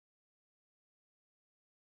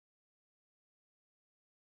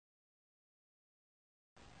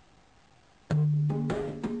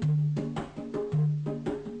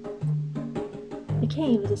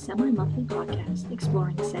Cave is a semi-monthly podcast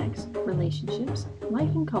exploring sex, relationships,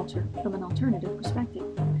 life, and culture from an alternative perspective.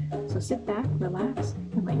 So sit back, relax,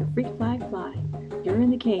 and let your freak flag fly. You're in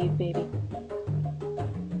the cave, baby.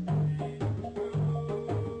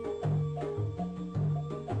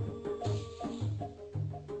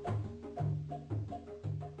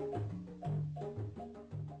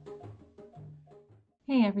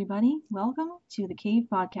 Hey everybody, welcome to the Cave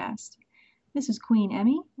Podcast. This is Queen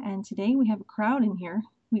Emmy, and today we have a crowd in here.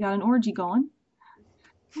 We got an orgy going.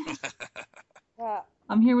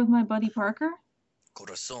 I'm here with my buddy Parker,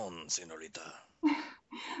 Corazon, señorita.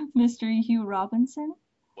 Mr. Hugh Robinson,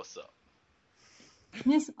 What's up?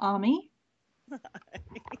 Miss Ami,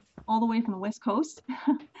 all the way from the West Coast,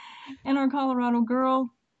 and our Colorado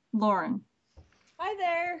girl, Lauren. Hi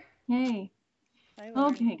there. Hey. Hi,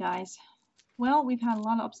 Lauren. Okay, guys. Well, we've had a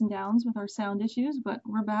lot of ups and downs with our sound issues, but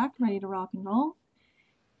we're back, ready to rock and roll.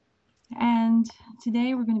 And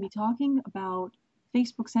today we're going to be talking about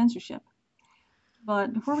Facebook censorship.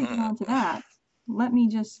 But before we get on to that, let me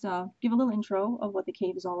just give a little intro of what the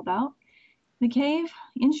Cave is all about. The Cave,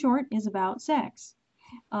 in short, is about sex.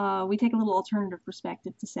 We take a little alternative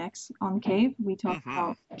perspective to sex on the Cave. We talk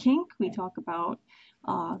about kink, we talk about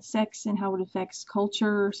sex and how it affects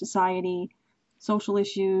culture, society, social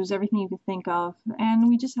issues, everything you could think of. And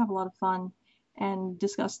we just have a lot of fun and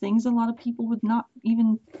discuss things a lot of people would not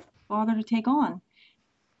even bother to take on.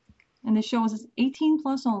 And this show is 18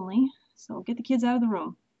 plus only, so get the kids out of the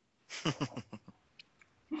room.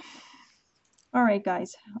 All right,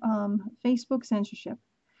 guys. Facebook censorship.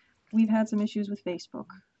 We've had some issues with Facebook.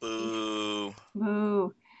 Boo.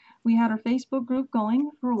 Boo. We had our Facebook group going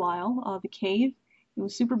for a while, The Cave. It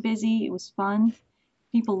was super busy. It was fun.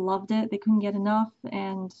 People loved it. They couldn't get enough.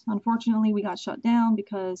 And unfortunately, we got shut down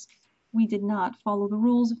because we did not follow the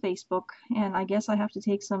rules of Facebook. And I guess I have to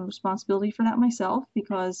take some responsibility for that myself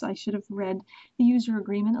because I should have read the user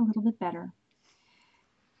agreement a little bit better.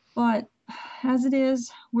 But as it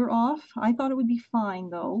is, we're off. I thought it would be fine,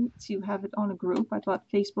 though, to have it on a group. I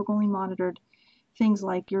thought Facebook only monitored things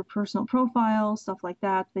like your personal profile, stuff like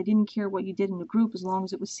that. They didn't care what you did in the group as long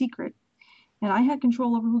as it was secret. And I had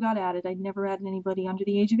control over who got added. I'd never added anybody under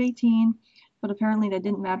the age of 18, but apparently that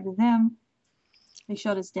didn't matter to them. They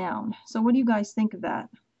shut us down. So what do you guys think of that?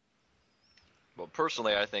 Well,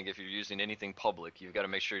 personally, I think if you're using anything public, you've got to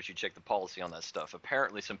make sure that you check the policy on that stuff.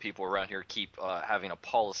 Apparently, some people around here keep having a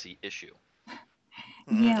policy issue.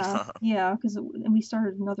 Yeah, because we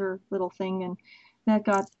started another little thing, and that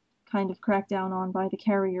got kind of cracked down on by the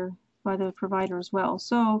carrier, by the provider as well.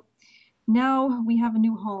 So now we have a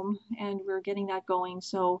new home, and we're getting that going.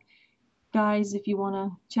 So, guys, if you want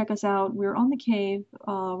to check us out, we're on the Cave.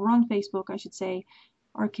 We're on Facebook, I should say.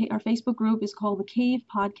 Our Facebook group is called the Cave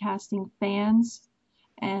Podcasting Fans,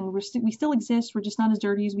 and we still exist. We're just not as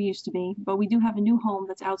dirty as we used to be, but we do have a new home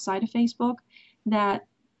that's outside of Facebook that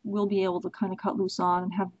we'll be able to kind of cut loose on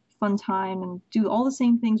and have fun time and do all the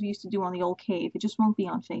same things we used to do on the old Cave. It just won't be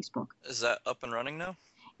on Facebook. Is that up and running now?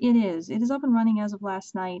 It is. It is up and running as of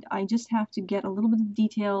last night. I just have to get a little bit of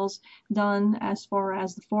details done as far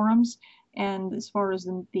as the forums and as far as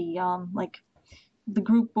the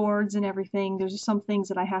group boards and everything. There's just some things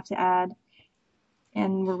that I have to add,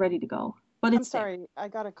 and we're ready to go. But I'm sorry, I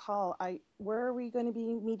got a call. Where are we going to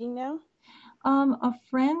be meeting now? A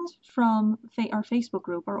friend from our Facebook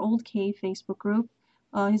group, our old Cave Facebook group.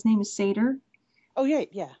 His name is Sater. Oh,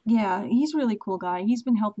 yeah. Yeah, he's a really cool guy. He's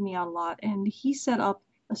been helping me out a lot, and he set up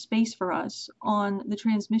a space for us on the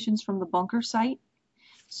transmissions from the Bunker site.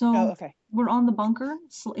 So we're on the Bunker.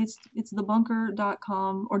 So it's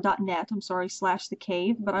thebunker.com or .net, /the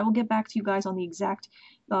cave, but I will get back to you guys on the exact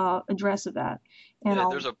address of that. And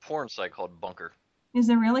there's a porn site called Bunker. Is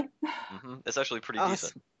there really? It's actually pretty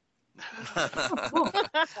decent. Oh, cool.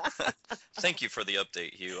 Thank you for the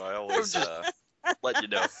update, Hugh. I always let you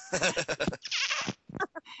know.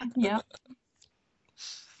 Yeah.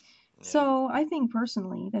 So I think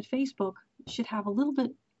personally that Facebook should have a little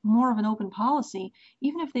bit more of an open policy,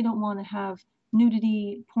 even if they don't want to have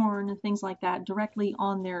nudity, porn, and things like that directly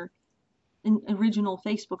on their original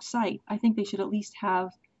Facebook site. I think they should at least have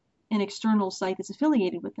an external site that's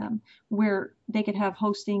affiliated with them where they could have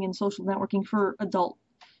hosting and social networking for adult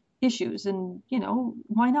issues. And,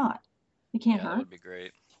 why not? It can't hurt. That would be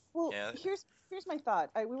great. Well, here's my thought.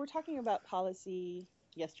 We were talking about policy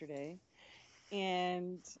yesterday,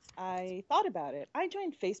 and I thought about it. I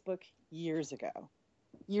joined Facebook years ago.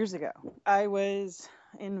 I was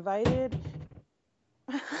invited.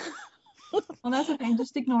 Well, that's okay.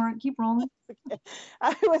 Just ignore it. Keep rolling.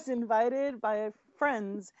 I was invited by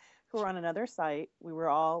friends who are on another site. We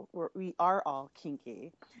are all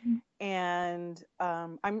kinky, and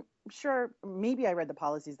I'm sure maybe I read the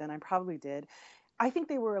policies then. I probably did. I think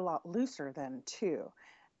they were a lot looser then too.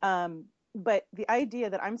 But the idea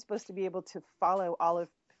that I'm supposed to be able to follow all of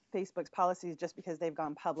Facebook's policies just because they've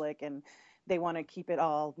gone public and they want to keep it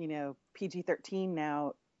all, PG-13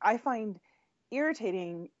 now, I find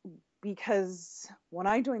irritating because when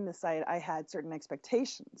I joined the site, I had certain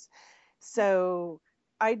expectations. So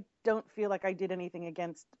I don't feel like I did anything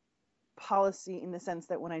against policy in the sense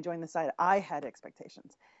that when I joined the site, I had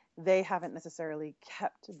expectations. They haven't necessarily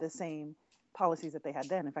kept the same policies that they had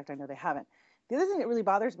then. In fact, I know they haven't. The other thing that really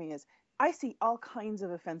bothers me is I see all kinds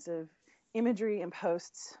of offensive imagery and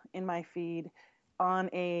posts in my feed on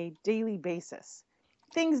a daily basis.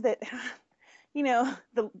 Things that,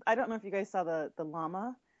 I don't know if you guys saw the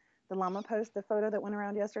llama post, the photo that went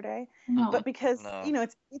around yesterday. No. But because, No.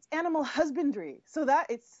 it's animal husbandry. So that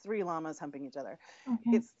it's 3 llamas humping each other.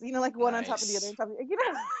 Okay. It's, like one on top of the Nice. other, on top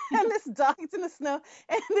of and this dog, it's in the snow,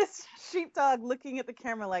 and this sheepdog looking at the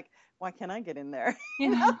camera like, why can't I get in there?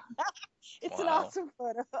 Yeah. It's an Wow. awesome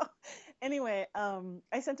photo. Anyway,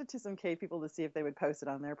 I sent it to some cave people to see if they would post it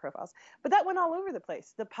on their profiles. But that went all over the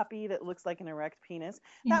place. The puppy that looks like an erect penis,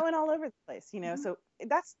 Yeah. that went all over the place, So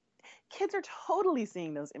that's, kids are totally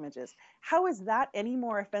seeing those images. How is that any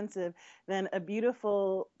more offensive than a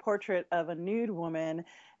beautiful portrait of a nude woman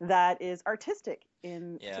that is artistic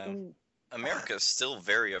Yeah. in America's still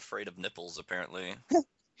very afraid of nipples, apparently.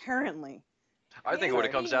 apparently. I think what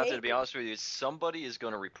it Sorry. comes down to be honest with you, is somebody is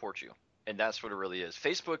going to report you. And that's what it really is.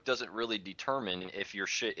 Facebook doesn't really determine if your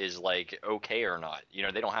shit is like okay or not.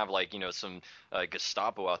 They don't have like, some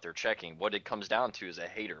Gestapo out there checking. What it comes down to is a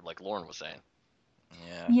hater, like Lauren was saying.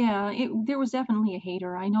 Yeah. Yeah, there was definitely a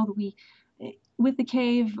hater. I know that with the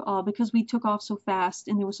cave, because we took off so fast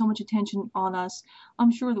and there was so much attention on us,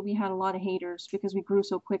 I'm sure that we had a lot of haters because we grew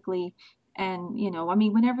so quickly. And,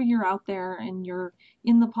 whenever you're out there and you're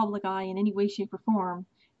in the public eye in any way, shape, or form,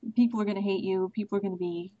 people are going to hate you. People are going to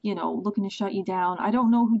be, looking to shut you down. I don't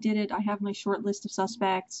know who did it. I have my short list of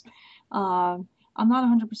suspects. I'm not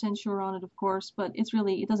 100% sure on it, of course, but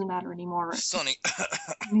it doesn't matter anymore. Sonny.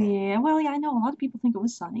 Yeah, well, yeah, I know. A lot of people think it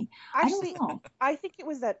was Sunny. Actually, I don't know. I think it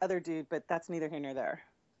was that other dude, but that's neither here nor there.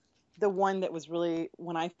 The one that was really,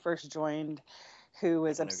 when I first joined, who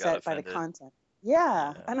was One who got upset by the offended. content.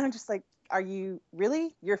 Yeah. Yeah. And I'm just like, are you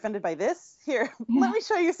really? You're offended by this? Here, Yeah. let me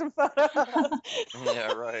show you some photos.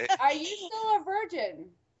 Yeah, right. Are you still a virgin?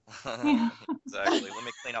 Yeah. Exactly. Let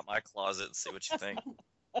me clean up my closet and see what you think.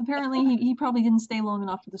 Apparently, he probably didn't stay long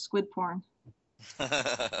enough for the squid porn.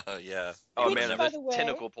 Yeah. Oh Which, man, by this the way,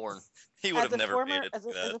 tentacle porn. He would have never made it as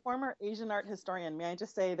through that. a former Asian art historian, may I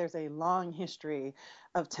just say there's a long history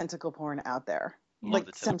of tentacle porn out there, Yeah. like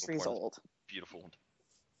the tentacle centuries porn. old. Beautiful.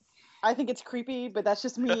 I think it's creepy, but that's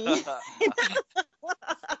just me.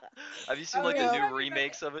 Have you seen Oh, like yeah. the new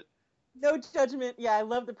remakes of it? No judgment. Yeah, I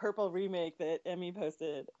love the purple remake that Emmy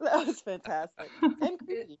posted. That was fantastic and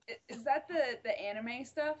creepy. Is that the anime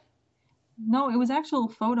stuff? No, it was actual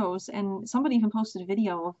photos, and somebody even posted a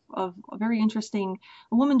video of a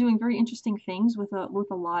woman doing very interesting things with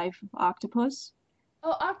a live octopus.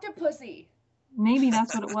 Oh, Octopussy. Maybe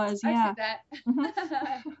that's what it was. I've Yeah.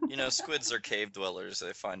 seen that. Squids are cave dwellers.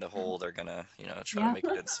 They find a hole, they're gonna, try Yeah. to make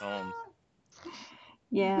it its home.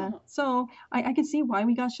 Yeah. So I could see why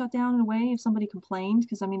we got shut down in a way if somebody complained,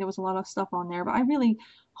 because there was a lot of stuff on there. But I really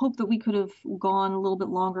hope that we could have gone a little bit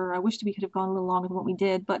longer. I wished we could have gone a little longer than what we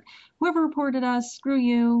did. But whoever reported us, screw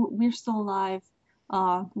you. We're still alive.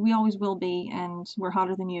 We always will be, and we're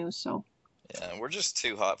hotter than you. So Yeah, we're just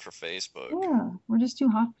too hot for Facebook. yeah, we're just too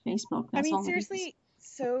hot for Facebook. I That's mean, all it is. seriously,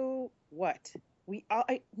 so what?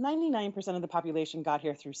 99% of the population got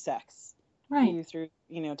here through sex. Right. Through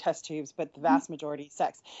test tubes, but the vast majority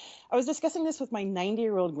sex. I was discussing this with my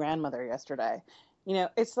 90-year-old grandmother yesterday.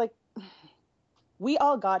 It's like we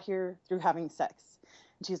all got here through having sex,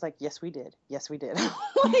 and she's like, yes we did, yes we did.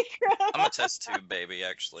 I'm a test tube baby,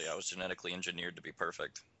 actually. I was genetically engineered to be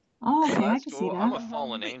perfect. Oh, okay, I That's can see cool. I'm a that.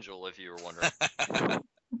 fallen angel, if you were wondering.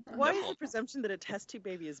 Why is Definitely. the presumption that a test tube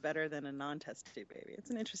baby is better than a non-test tube baby? It's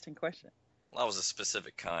an interesting question. Well, I was a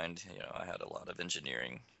specific kind. I had a lot of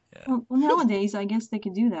engineering. Yeah. Well, nowadays, I guess they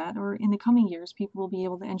could do that, or in the coming years, people will be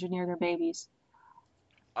able to engineer their babies.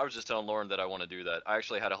 I was just telling Lauren that I want to do that. I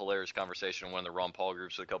actually had a hilarious conversation in one of the Ron Paul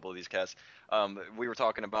groups with a couple of these cats. We were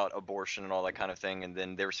talking about abortion and all that kind of thing, and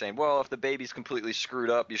then they were saying, well, if the baby's completely screwed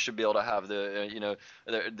up, you should be able to have the,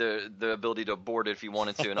 the ability to abort it if you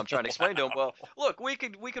wanted to. And I'm trying to explain to them, well, look, we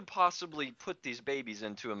could possibly put these babies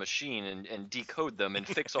into a machine and decode them and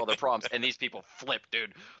fix all their problems. And these people flip,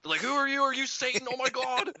 dude. They're like, who are you? Are you Satan? Oh my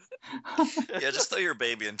God. Yeah, just throw your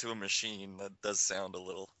baby into a machine. That does sound a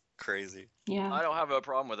little crazy. Yeah. I don't have a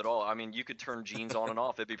problem with it at all. I mean, you could turn genes on and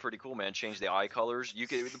off. It'd be pretty cool, man. Change the eye colors. You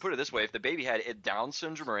could put it this way: if the baby had Down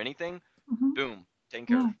syndrome or anything, Mhm. boom, taken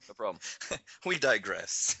care Yeah. of. No problem. We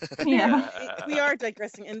digress. Yeah. We are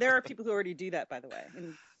digressing, and there are people who already do that, by the way.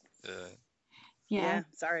 And Yeah.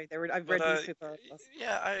 sorry, I've But, read newspaper articles.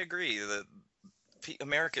 yeah, I agree that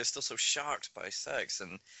America is still so shocked by sex,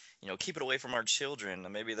 and keep it away from our children.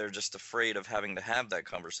 And maybe they're just afraid of having to have that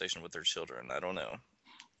conversation with their children. I don't know.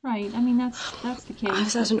 Right. I mean, that's the I was case. at an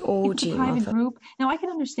If it's a orgy, private mother. group. Now, I can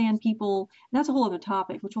understand people, that's a whole other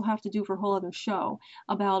topic, which we'll have to do for a whole other show,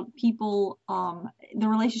 about people, the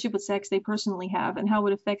relationship with sex they personally have and how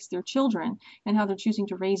it affects their children and how they're choosing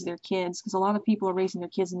to raise their kids. Because a lot of people are raising their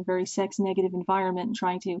kids in a very sex negative environment and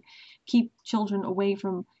trying to keep children away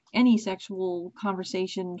from any sexual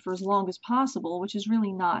conversation for as long as possible, which is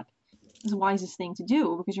really not the wisest thing to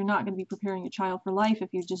do, because you're not going to be preparing your child for life if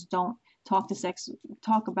you just don't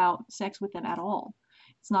talk about sex with them at all.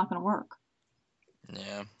 It's not going to work.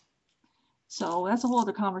 Yeah. So that's a whole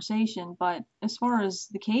other conversation. But as far as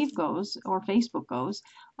the cave goes, or Facebook goes,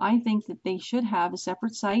 I think that they should have a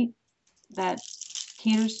separate site that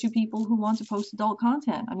caters to people who want to post adult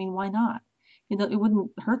content. I mean, why not? It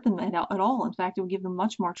wouldn't hurt them at all. In fact, it would give them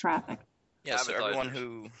much more traffic. Yeah, so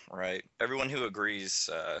Advertisers. everyone who agrees,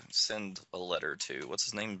 send a letter to, what's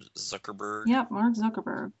his name, Zuckerberg? Yep, Mark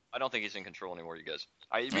Zuckerberg. I don't think he's in control anymore, you guys.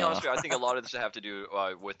 To be No. honest with you, I think a lot of this have to do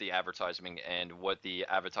with the advertising and what the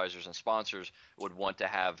advertisers and sponsors would want to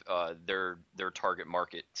have their target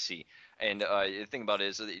market see. And the thing about it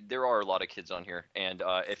is there are a lot of kids on here, and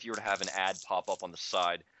if you were to have an ad pop up on the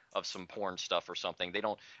side of some porn stuff or something,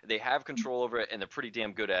 they have control over it and they're pretty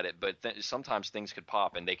damn good at it. But sometimes things could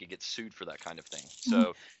pop and they could get sued for that kind of thing.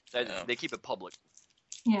 So Yeah. they keep it public.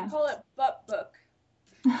 Yeah. Call it butt book.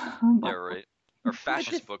 Yeah, right. Or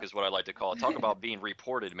fascist book is what I like to call it. Talk about being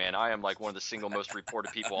reported, man. I am like one of the single most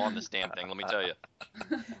reported people on this damn thing. Let me tell you.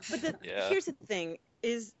 But Yeah. here's the thing: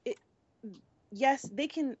 yes, they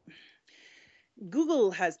can. Google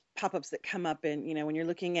has pop-ups that come up in, when you're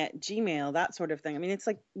looking at Gmail, that sort of thing. I mean, it's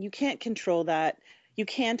like you can't control that. You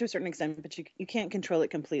can to a certain extent, but you can't control it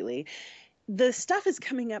completely. The stuff is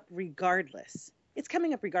coming up regardless. It's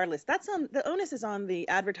coming up regardless. The onus is on the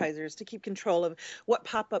advertisers to keep control of what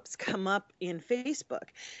pop-ups come up in Facebook.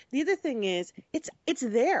 The other thing is it's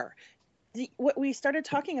there. What we started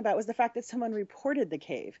talking about was the fact that someone reported the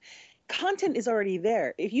cave. Content is already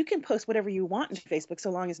there. If you can post whatever you want in Facebook, so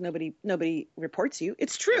long as nobody reports you,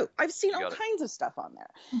 it's true. Yep. I've seen You all got it. kinds of stuff on there.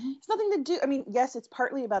 Mhm. It's nothing to do. I mean, yes, it's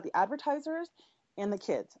partly about the advertisers and the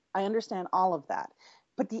kids. I understand all of that,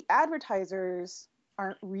 but the advertisers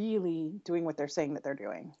aren't really doing what they're saying that they're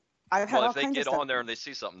doing. I've had Well, all if they kinds of get stuff. on there and they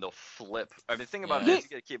see something, they'll flip. I mean, the thing about Yeah. it is you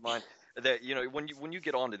got to keep in mind that when you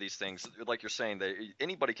get onto these things, like you're saying, that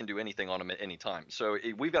anybody can do anything on them at any time. So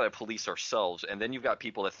we've got to police ourselves, and then you've got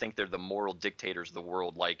people that think they're the moral dictators of the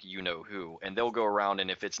world, like you know who, and they'll go around, and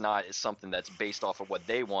if it's not something that's based off of what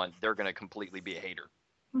they want, they're going to completely be a hater.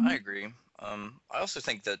 I agree. I also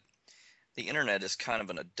think that the internet is kind of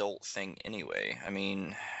an adult thing anyway. I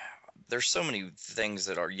mean, there's so many things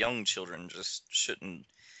that our young children just shouldn't.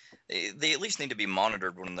 They at least need to be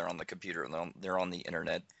monitored when they're on the computer and they're on the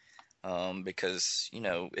internet, because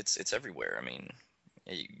it's everywhere. I mean,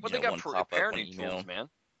 But they got one pop-up, one parenting email. tools, man.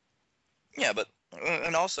 Yeah, but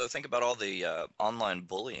and also think about all the online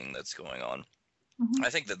bullying that's going on. Mhm. I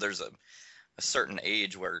think that there's a certain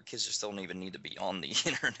age where kids just don't even need to be on the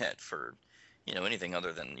internet for anything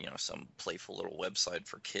other than some playful little website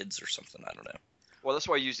for kids or something. I don't know. Well, that's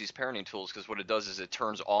why I use these parenting tools, because what it does is it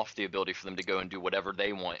turns off the ability for them to go and do whatever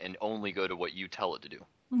they want and only go to what you tell it to do.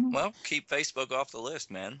 Mhm. Well, keep Facebook off the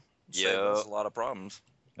list, man. Save Yeah. us a lot of problems.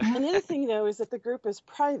 And the other thing, though, is that the group is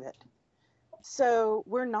private. So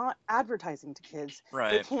we're not advertising to kids. They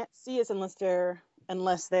Right. can't see us unless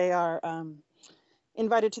they are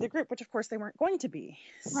invited to the group, which of course they weren't going to be.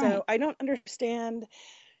 So Right. I don't understand.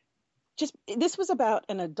 This was about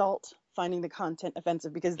an adult finding the content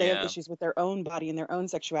offensive because they Yeah. have issues with their own body and their own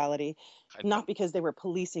sexuality, I- not because they were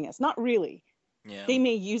policing us. Not really. Yeah. They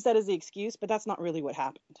may use that as the excuse, but that's not really what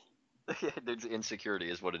happened. There's insecurity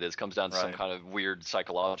is what it is. Comes down to some Right. kind of weird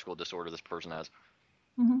psychological disorder this person has.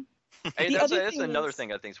 Mhm. Hey, The that's other that's thing another is,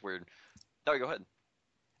 thing I think's weird. No, go ahead.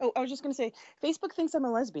 oh, I was just going to say, Facebook thinks I'm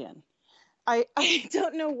a lesbian. I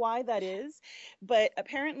don't know why that is, but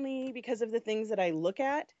apparently because of the things that I look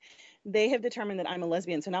at, they have determined that I'm a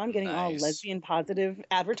lesbian. So now I'm getting all Nice. lesbian positive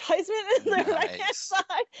advertisement in the right hand Nice.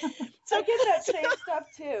 side. So I get that same stuff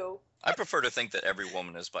too. I prefer to think that every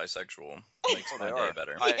woman is bisexual. Makes Oh, my they day are.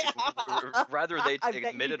 better. Yeah. Rather they I bet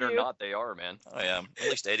admit you it or do. not, they are, man. Oh yeah, at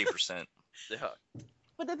least 80%. Yeah.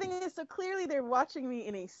 But the thing is, so clearly they're watching me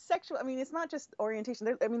in a sexual. I mean, it's not just orientation.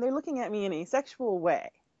 They're looking at me in a sexual way.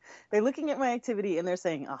 They're looking at my activity and they're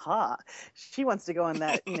saying, "Aha, she wants to go on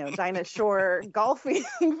that, Dinah Shore golfing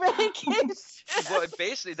vacation." But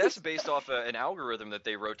basically, that's based off an algorithm that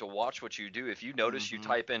they wrote to watch what you do. If you notice you Mhm.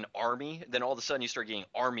 type in army, then all of a sudden you start getting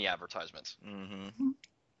army advertisements. Mm-hmm.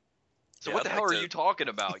 So Yeah, what the I'd hell like are to- you talking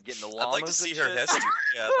about? Getting the llamas I'd like to and see her shit? history.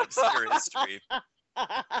 Yeah, I'd like to see her history.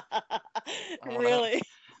 wanna- Really?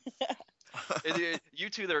 You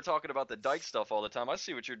two that are talking about the dyke stuff all the time, I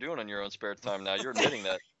see what you're doing in your own spare time now. You're admitting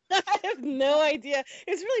that. I have no idea.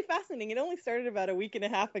 It's really fascinating. It only started about a week and a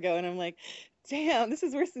half ago, and I'm like, damn, this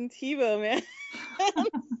is worse than TiVo, man.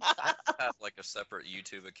 I have like a separate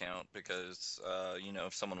YouTube account because,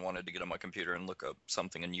 if someone wanted to get on my computer and look up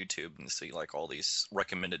something on YouTube and see like all these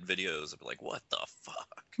recommended videos, I'd be like, what the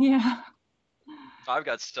fuck? Yeah. I've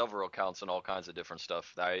got several accounts and all kinds of different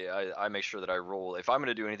stuff. I make sure that I roll. If I'm going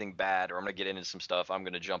to do anything bad or I'm going to get into some stuff, I'm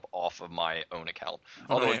going to jump off of my own account.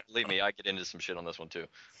 Although, Right. believe me, I get into some shit on this one too.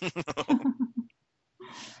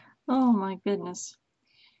 Oh my goodness.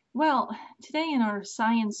 Well, today in our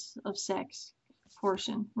Science of Sex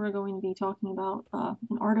portion, we're going to be talking about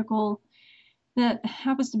an article that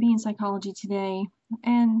happens to be in Psychology Today.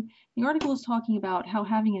 And the article is talking about how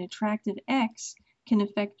having an attractive ex can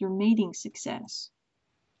affect your mating success.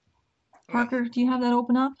 Yeah. Parker, do you have that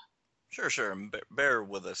open up? Sure. Bear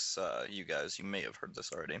with us, you guys. You may have heard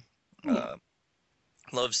this already. Yeah.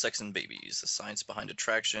 Love, Sex, and Babies, the science behind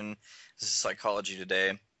attraction. This is Psychology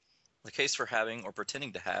Today. The case for having or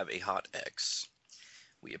pretending to have a hot ex.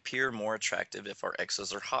 We appear more attractive if our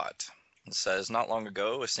exes are hot. It says, not long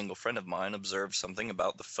ago, a single friend of mine observed something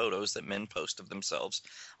about the photos that men post of themselves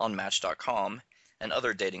on Match.com and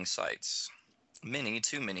other dating sites. Many,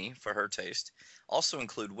 too many for her taste, also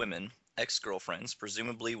include women, ex-girlfriends,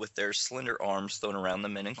 presumably with their slender arms thrown around the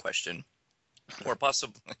men in question, or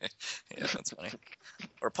possibly, yeah, that's funny,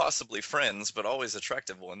 or possibly friends, but always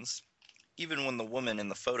attractive ones. Even when the woman in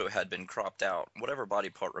the photo had been cropped out, whatever body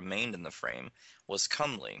part remained in the frame was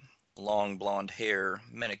comely. Long blonde hair,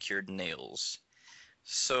 manicured nails.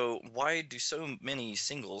 So why do so many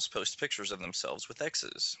singles post pictures of themselves with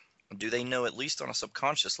exes? Do they know, at least on a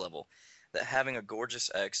subconscious level, that having a gorgeous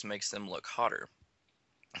ex makes them look hotter?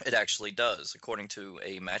 It actually does, according to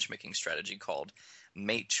a matchmaking strategy called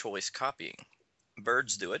mate choice copying.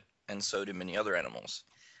 Birds do it, and so do many other animals.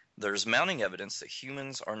 There's mounting evidence that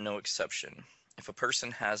humans are no exception. If a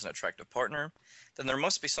person has an attractive partner, then there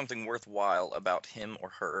must be something worthwhile about him or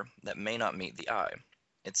her that may not meet the eye.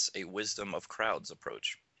 It's a wisdom of crowds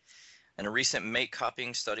approach. In a recent mate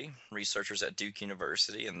copying study, researchers at Duke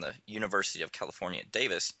University and the University of California at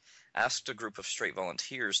Davis asked a group of straight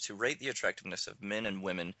volunteers to rate the attractiveness of men and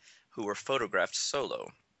women who were photographed solo.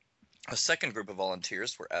 A second group of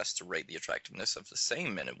volunteers were asked to rate the attractiveness of the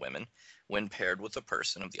same men and women when paired with a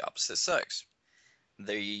person of the opposite sex.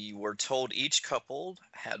 They were told each couple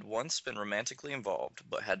had once been romantically involved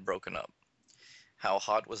but had broken up. How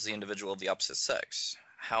hot was the individual of the opposite sex?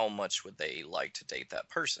 How much would they like to date that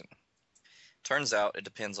person? Turns out it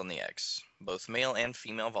depends on the ex. Both male and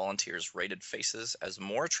female volunteers rated faces as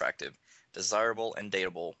more attractive, desirable, and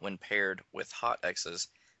dateable when paired with hot exes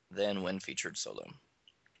than when featured solo.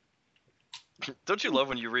 Don't you love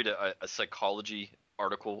when you read a psychology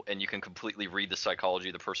article and you can completely read the psychology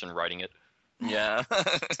of the person writing it? Yeah.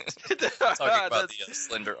 Talking about the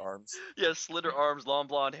slender arms. Yeah, slender arms, long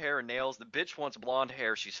blonde hair, and nails. The bitch wants blonde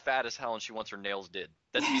hair. She's fat as hell, and she wants her nails did.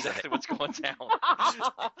 That's exactly what's going down.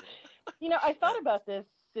 I thought about this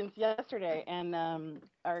since yesterday and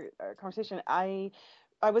our conversation. I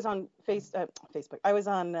was on Facebook. I was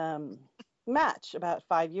on Match about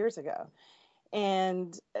 5 years ago.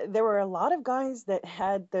 And there were a lot of guys that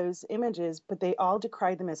had those images, but they all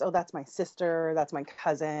decried them as, oh, that's my sister, that's my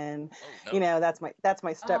cousin, Oh, no. that's my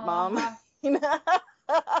stepmom. That's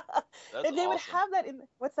And they would awesome. have that in,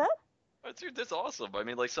 what's that? Dude, that's awesome. I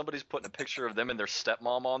mean, like somebody's putting a picture of them and their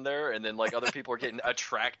stepmom on there, and then like other people are getting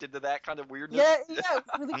attracted to that kind of weirdness. Yeah,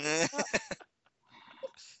 really.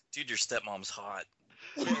 Dude, your stepmom's hot.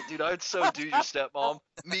 Yeah, dude, I'd so do your stepmom.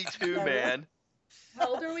 Me too, Yeah. man.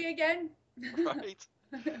 How old are we again? Right?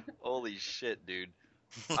 Holy shit, dude.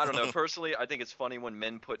 I don't know. Personally, I think it's funny when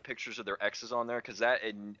men put pictures of their exes on there because that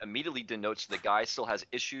immediately denotes the guy still has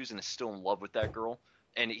issues and is still in love with that girl,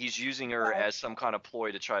 and he's using her Right. as some kind of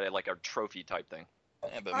ploy to try to like a trophy type thing.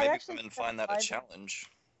 Yeah, but I maybe actually women found find that a I challenge.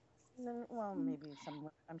 well, maybe some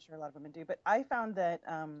women, I'm sure a lot of women do, but I found that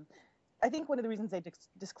I think one of the reasons they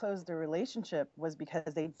disclosed their relationship was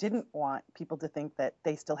because they didn't want people to think that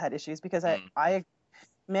they still had issues. Because Mm.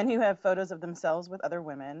 men who have photos of themselves with other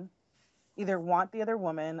women either want the other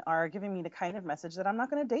woman or are giving me the kind of message that I'm not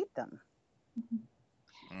going to date them.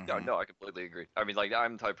 No, Hmm. no, I completely agree. I mean, like,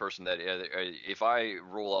 I'm the type of person that if I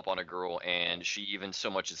roll up on a girl and she even so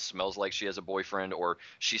much as smells like she has a boyfriend or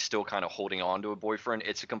she's still kind of holding on to a boyfriend,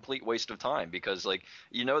 it's a complete waste of time because, like,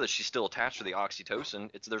 you know that she's still attached to the oxytocin.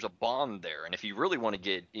 There's a bond there, and if you really want to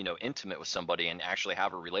get, intimate with somebody and actually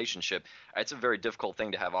have a relationship, it's a very difficult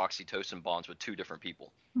thing to have oxytocin bonds with two different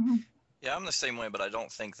people. Mhm. Yeah, I'm the same way, but I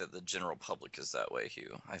don't think that the general public is that way,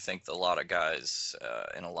 Hugh. I think a lot of guys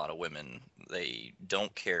and a lot of women, they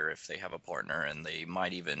don't care if they have a partner, and they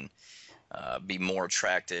might even be more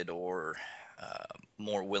attracted or uh,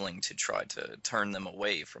 more willing to try to turn them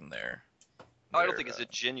away from I don't their think it's a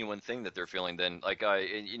genuine thing that they're feeling then. Like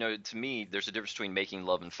to me, there's a difference between making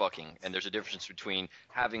love and fucking, and there's a difference between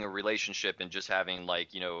having a relationship and just having like,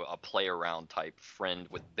 a play around type friend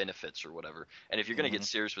with benefits or whatever. And if you're going to get Mhm.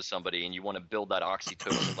 serious with somebody and you want to build that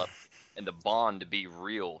oxytocin level and the bond to be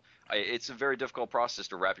real, it's a very difficult process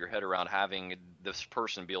to wrap your head around having this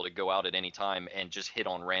person be able to go out at any time and just hit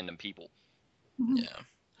on random people. Mhm. Yeah.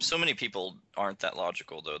 So many people aren't that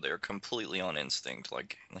logical, though. They're completely on instinct,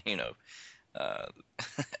 like, uh,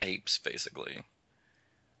 apes, basically.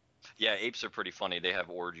 Yeah, apes are pretty funny. They have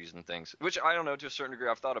orgies and things, which I don't know to a certain degree.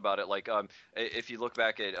 I've thought about it. Like, if you look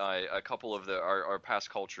back at a couple of our past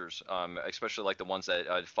cultures, especially like the ones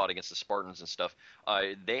that fought against the Spartans and stuff,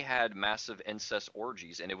 they had massive incest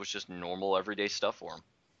orgies, and it was just normal everyday stuff for them.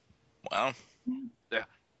 Wow. Yeah. Yeah,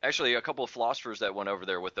 actually, a couple of philosophers that went over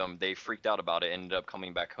there with them, they freaked out about it, ended up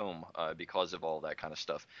coming back home because of all that kind of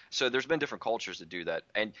stuff. So there's been different cultures that do that,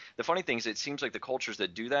 and the funny thing is, it seems like the cultures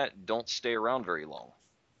that do that don't stay around very long.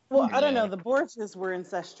 Well, I don't Yeah. know. The Borgias were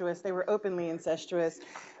incestuous. They were openly incestuous.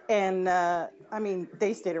 And I mean,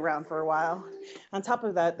 they stayed around for a while. On top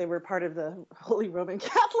of that, they were part of the Holy Roman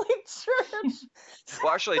Catholic Church.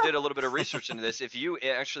 Well, actually, I did a little bit of research into this. If you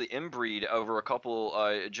actually inbreed over a couple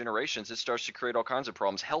generations, it starts to create all kinds of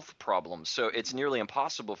problems, health problems. So it's nearly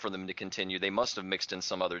impossible for them to continue. They must have mixed in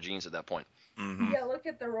some other genes at that point. Hmm. Yeah, look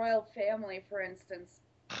at the royal family, for instance.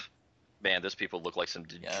 Man, those people look like some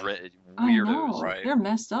Yeah. I weirdos. know. Right. They're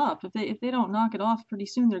messed up. If they don't knock it off pretty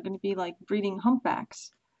soon, they're going to be like breeding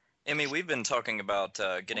humpbacks. Amy, we've been talking about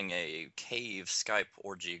getting a cave Skype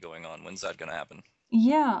orgy going on. When's that going to happen?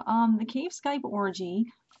 Yeah, the cave Skype orgy,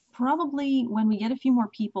 probably when we get a few more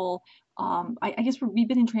people. I guess we've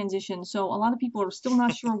been in transition, so a lot of people are still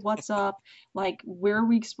not sure what's up, like where are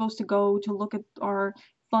we supposed to go to look at our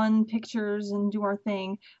fun pictures and do our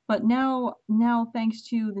thing. But now thanks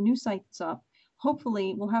to the new site that's up,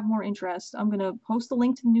 hopefully we'll have more interest. I'm gonna post the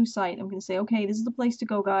link to the new site. I'm gonna say, okay, this is the place to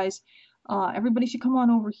go, guys. Everybody should come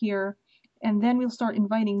on over here, and then we'll start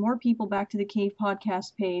inviting more people back to the Cave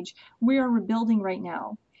Podcast page. We are rebuilding right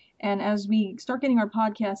now. And as we start getting our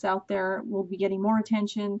podcasts out there, we'll be getting more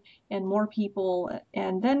attention and more people,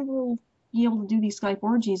 and then we'll be able to do these Skype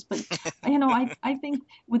orgies. But I think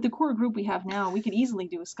with the core group we have now, we could easily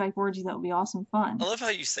do a Skype orgy that would be awesome I fun. love how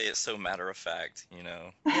you say it so matter of fact, you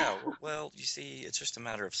know. Yeah, well, you see, it's just a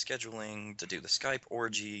matter of scheduling to do the Skype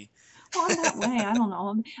orgy. Well, I'm that way. I don't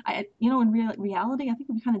know. In reality, I think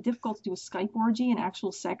it'd be kind of difficult to do a Skype orgy and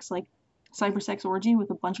actual sex, like cyber sex orgy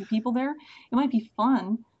with a bunch of people there. It might be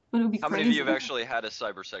fun, but it would be How many of you have crazy. actually had a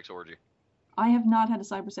cyber sex orgy? I have not had a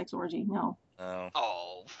cyber sex orgy. No. Oh.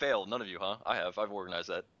 Oh, fail. None of you, huh? I have. I've organized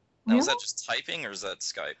that. Now, is Really? that just typing or is that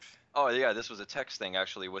Skype? Oh yeah, this was a text thing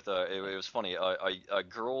actually. With it was funny. A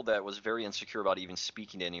girl that was very insecure about even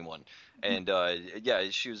speaking to anyone, and yeah,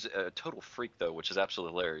 she was a total freak though, which is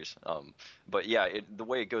absolutely hilarious. But yeah, the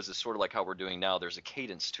way it goes is sort of like how we're doing now. There's a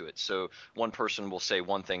cadence to it. So one person will say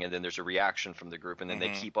one thing, and then there's a reaction from the group, and then they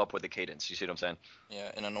Hmm. keep up with the cadence. You see what I'm saying?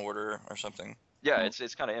 Yeah, in an order or something. Yeah, Well,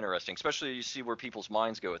 it's kind of interesting, especially you see where people's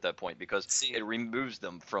minds go at that point because See, it removes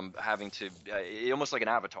them from having to almost like an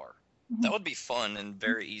avatar. that mhm. would be fun and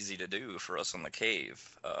very easy to do for us on the cave.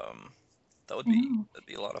 That would I be know. that'd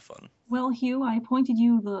be a lot of fun. Well, Hugh, I appointed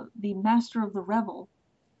you the master of the revel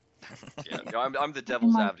Yeah, I'm the in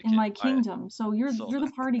devil's my in advocate. my kingdom. So you're So you're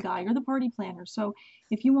the party guy. You're the party planner. So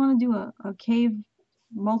if you want to do a cave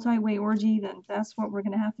multi-way orgy, then that's what we're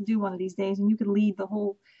gonna have to do one of these days. And you could lead the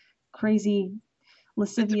whole crazy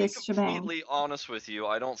To be lascivious shebang. completely honest with you,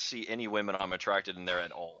 I don't see any women I'm attracted in there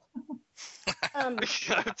at all. Um,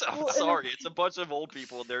 I'm well, and sorry, it's a bunch of old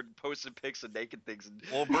people. They're posting pics of naked things. And,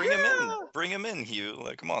 Well, bring him in. Bring him in, Hugh.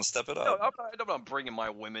 Like, come on, step it no, up. I'm not bringing my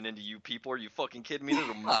women into you people. Are you fucking kidding me? Those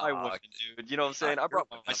are my Aw, women, dude. You know what I'm saying? I your brought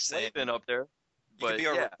women, my I'm slave saying. in up there. You could But be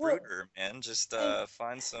a yeah, well, recruiter, man. Just and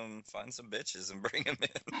find some bitches and bring them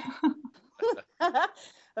in.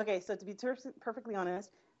 okay, so to be perfectly honest,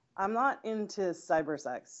 I'm not into cyber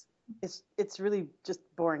sex. It's really just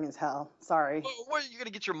boring as hell. Sorry. well, you got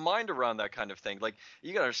to get your mind around that kind of thing. Like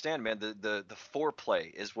you got to understand, man. The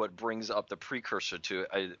foreplay is what brings up the precursor to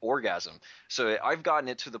an orgasm. So I've gotten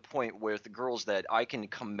it to the point with girls that I can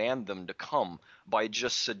command them to come by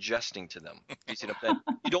just suggesting to them. You see what I'm saying?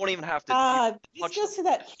 You don't even have to This touch goes them. to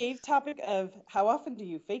that cave topic of how often do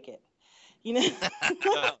you fake it? You know?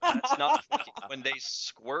 No, that's not faking. When they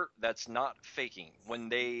squirt, that's not faking. When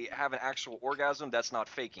they have an actual orgasm, that's not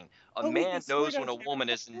faking. A Oh wait, they man squirt knows on when a camera woman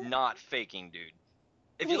is before? not faking, dude.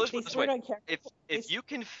 If you Wait, listen they put it this way, squirt on camera. if They, if you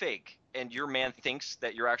can fake and your man thinks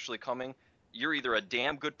that you're actually coming, you're either a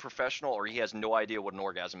damn good professional or he has no idea what an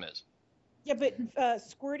orgasm is. yeah, but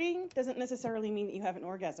squirting doesn't necessarily mean that you have an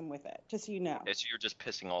orgasm with it. Just so you know. So you're just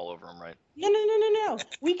pissing all over him, right? No.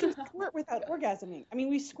 We can squirt without orgasming. I mean,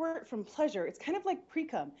 we squirt from pleasure. It's kind of like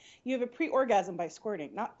pre-cum. You have a pre-orgasm by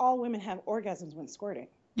squirting. Not all women have orgasms when squirting.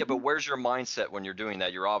 Yeah, but where's your mindset when you're doing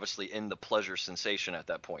that? You're obviously in the pleasure sensation at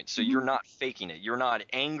that point. So you're Mhm. not faking it. You're not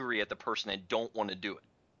angry at the person and don't want to do it.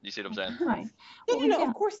 You see what I'm saying? Right. No, Well, no, yeah.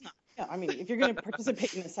 of course not. No, I mean, if you're going to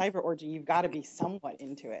participate in a cyber orgy, you've got to be somewhat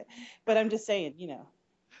into it. But I'm just saying, you know.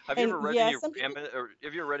 Have you And ever read yeah, any some people. or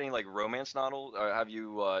have you ever read any like romance novel? Or have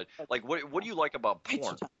you like what do you like about Bite your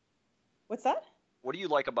porn? tongue. What's that? What do you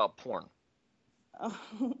like about porn? Oh,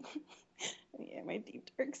 yeah, my deep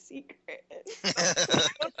dark secret.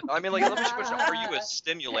 I mean, like, let me switch. Are you a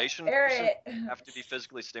stimulation person? Eric. Have to be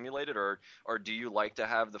physically stimulated, or do you like to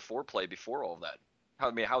have the foreplay before all that?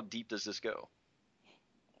 I mean, how deep does this go?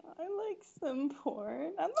 I like some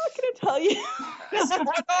porn. I'm not going to tell you. Why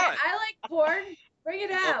not? I like porn. Bring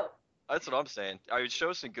it Well, out. that's what I'm saying. I would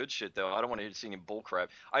show some good shit though. I don't want to see any bull crap.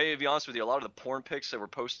 To be honest with you, a lot of the porn pics that were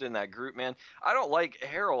posted in that group, man, I don't like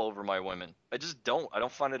hair all over my women. I just don't. I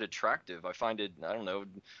don't find it attractive. I find it, I don't know,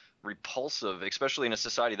 repulsive, especially in a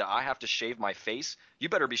society that I have to shave my face. You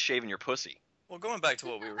better be shaving your pussy. Well, going back to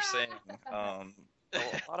what we were saying, a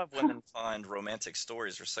lot of women find romantic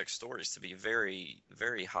stories or sex stories to be very,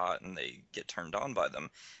 very hot, and they get turned on by them.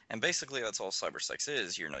 And basically, that's all cyber sex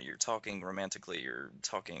is. You know, you're talking romantically, you're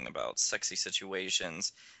talking about sexy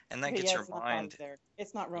situations, and that Okay, gets yeah, your it's not mind. there.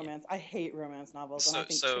 It's not romance. I hate romance novels, and I So,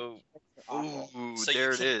 think so, chicks are awful. Ooh, so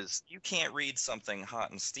there it is. you can't read something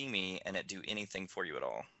hot and steamy and it do anything for you at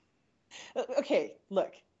all. Okay,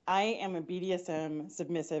 look, I am a BDSM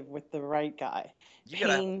submissive with the right guy. You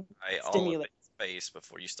gotta have Pain a guy all up in stimulates. your face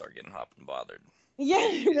before you start getting hot and bothered. Yeah,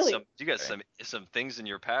 really. You got Okay. some things in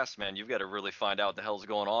your past, man. You've got to really find out the hell's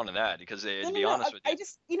going on in that because No, to no, be no. honest with you, I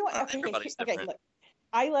just, you know what? Okay, Everybody's okay, different. look,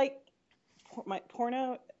 I like my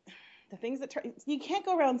porno. The things that you can't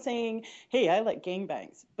go around saying, "Hey, I like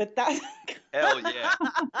gangbangs," but that. hell yeah.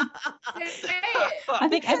 Say it. I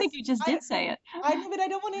think Because you just did say it. I know, but I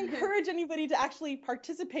don't want to encourage anybody to actually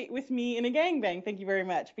participate with me in a gangbang. Thank you very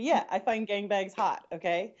much. But yeah, I find gangbangs hot.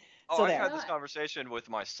 Okay, Oh, so I've there. had this conversation with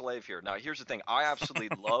my slave here. Now, here's the thing. I absolutely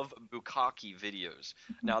love bukkake videos.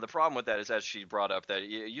 Now, the problem with that is, as she brought up, that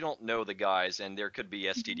you don't know the guys, and there could be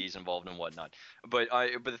STDs involved and whatnot. But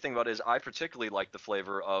the thing about it is, I particularly like the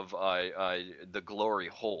flavor of the glory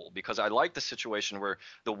hole because I like the situation where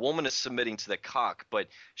the woman is submitting to the cock, but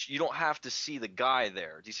you don't have to see the guy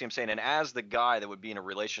there. Do you see what I'm saying? And as the guy that would be in a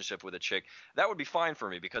relationship with a chick, that would be fine for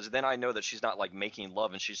me because then I know that she's not like making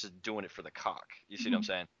love and she's just doing it for the cock. You see what I'm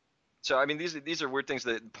saying? So I mean, these are weird things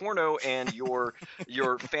that porno and your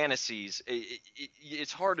fantasies.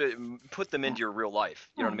 It's hard to put them into your real life.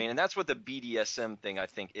 You know what I Right. mean? And that's what the BDSM thing I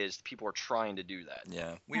think is. People are trying to do that.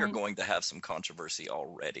 Yeah, we are Right. going to have some controversy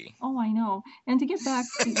already. Oh, I know. And to get back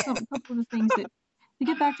to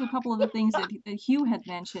a couple of the things that Hugh had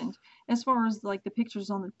mentioned, as far as like the pictures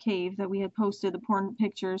on the cave that we had posted, the porn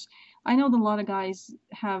pictures, I know that a lot of guys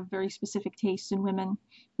have very specific tastes in women,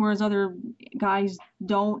 whereas other guys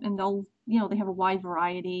don't, and they have a wide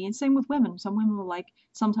variety. And same with women. Some women will like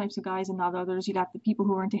some types of guys and not others. You got the people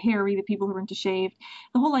who are into hairy, the people who are into shaved.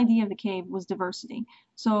 The whole idea of the cave was diversity.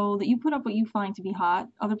 So that you put up what you find to be hot,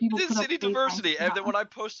 other people It's put up city what they find to diversity. be And then hot. when I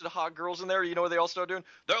posted hot girls in there, you know what they all started doing?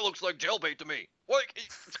 That looks like jailbait to me. What?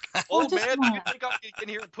 Or Old just man, do you one. think I'm in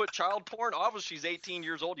here and put child porn? Obviously, she's 18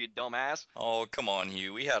 years old, you dumbass. Oh, come on,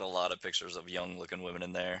 Hugh. We had a lot of pictures of young-looking women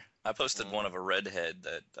in there. I posted one of a redhead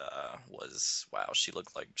that was, wow, she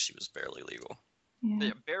looked like she was barely legal. Yeah.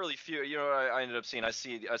 Yeah, barely few. You know, I ended up seeing. I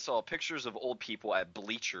saw pictures of old people at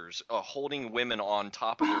bleachers, holding women on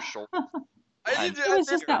top of their shoulders. I- It was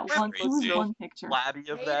just that You're one. It was crazy. one picture. Flabby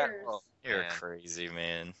of that. Haters. Oh, You're man. crazy,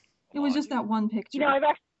 man. It was just Come on, that one You picture. know, I've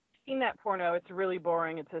actually seen that porno. It's really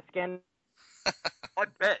boring. It's a scan. I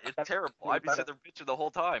bet it's terrible. I'd be sitting there bitching the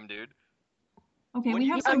whole time, dude. Okay, When we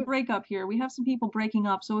you have get- some breakup here. We have some people breaking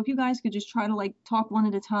up. So if you guys could just try to like talk one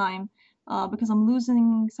at a time, because I'm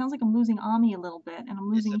losing. Sounds like I'm losing Ami a little bit, and I'm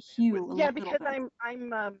losing that Hugh bandwidth? a Yeah, little because bit.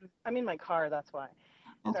 I'm in my car. That's why.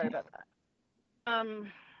 Sorry Okay. about that.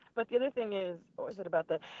 But the other thing is, what was it about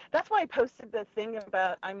that's why I posted the thing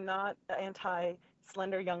about I'm not anti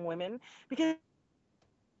slender young women, because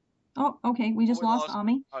Oh, okay. We just we lost lost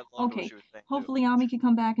Ami. I loved what Okay. she was saying, too. Hopefully Ami can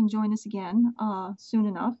come back and join us again soon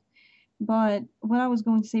enough. But what I was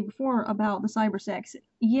going to say before about the cyber sex,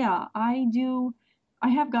 yeah, I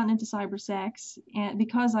have gotten into cyber sex, and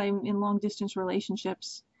because I'm in long distance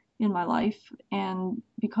relationships in my life, and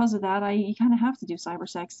because of that, you kind of have to do cyber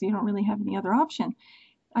sex. You don't really have any other option.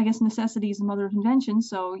 I guess necessity is the mother of invention,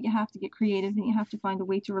 so you have to get creative and you have to find a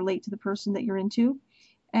way to relate to the person that you're into,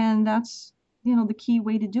 and that's, the key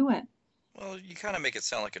way to do it. Well, you kind of make it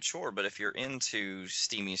sound like a chore, but if you're into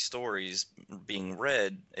steamy stories being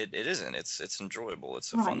read, it isn't. It's enjoyable.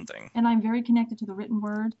 It's a fun Right. thing. And I'm very connected to the written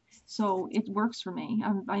word, so it works for me.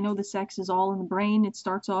 I know the sex is all in the brain. It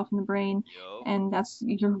starts off in the brain, Yo. and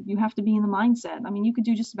you have to be in the mindset. I mean, you could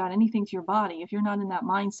do just about anything to your body. If you're not in that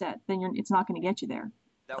mindset, then it's not going to get you there.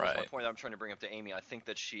 That was my Right. point I'm trying to bring up to Amy. I think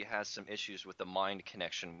that she has some issues with the mind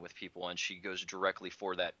connection with people, and she goes directly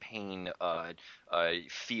for that pain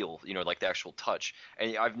feel, like the actual touch.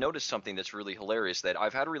 And I've noticed something that's really hilarious, that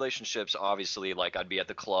I've had relationships, obviously, like I'd be at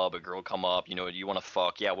the club, a girl come up, you want to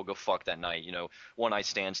fuck, yeah, we'll go fuck that night, one night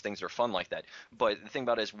stands, things are fun like that. But the thing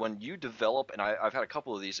about it is when you develop, and I've had a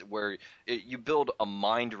couple of these where you build a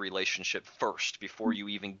mind relationship first before you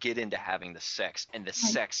even get into having the sex, and the Right.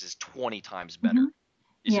 sex is 20 times better. Mhm.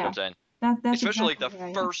 You see Yeah. what I'm saying? That's Especially exactly like where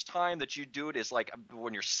I the am. first time that you do it is like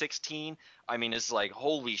when you're 16. I mean, it's like,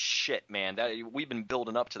 holy shit, man, that we've been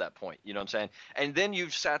building up to that point. You know what I'm saying? And then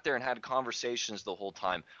you've sat there and had conversations the whole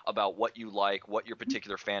time about what you like, what your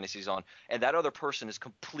particular fantasies on, and that other person is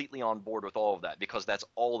completely on board with all of that because that's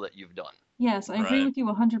all that you've done. Yes, I agree Right. with you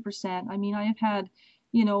 100%. I mean, I have had,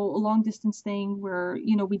 a long distance thing where,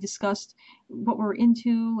 we discussed what we're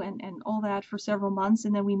into and all that for several months,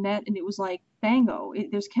 and then we met and it was like bango.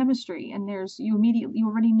 There's chemistry and you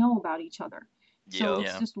already know about each other. So Yep.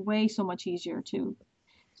 it's Yeah. just way so much easier to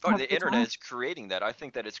Oh, have a the good internet time. is creating that. I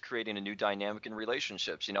think that it's creating a new dynamic in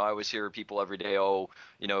relationships. I always hear people every day, oh,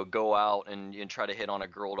 go out and try to hit on a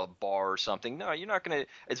girl at a bar or something. No, you're not gonna.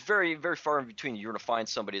 It's very, very far in between. You're gonna find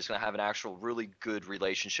somebody that's gonna have an actual really good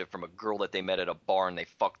relationship from a girl that they met at a bar and they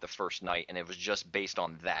fucked the first night, and it was just based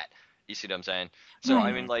on that. You see what I'm saying? So I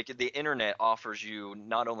Right. mean, like the internet offers you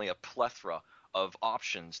not only a plethora of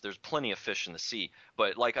options. There's plenty of fish in the sea.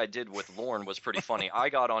 But like I did with Lauren was pretty funny. I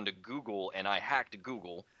got onto Google and I hacked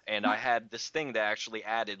Google and I had this thing that actually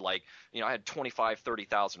added like, I had 25,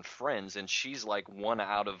 30,000 friends and she's like one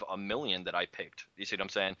out of a million that I picked. You see what I'm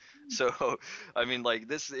saying? So, I mean, like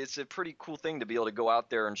it's a pretty cool thing to be able to go out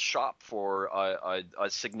there and shop for a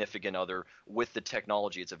significant other with the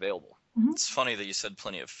technology it's available. It's funny that you said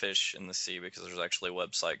plenty of fish in the sea because there's actually a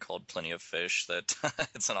website called Plenty of Fish that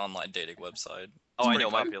it's an online dating website. Oh, It's I pretty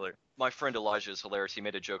know. popular. My friend Elijah is hilarious. He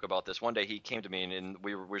made a joke about this. One day he came to me and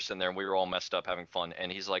we were sitting there and we were all messed up having fun.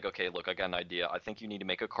 And he's like, okay, look, I got an idea. I think you need to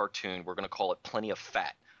make a cartoon. We're going to call it Plenty of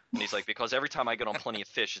Fat. And he's like, because every time I get on Plenty of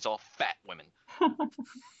Fish, it's all fat women.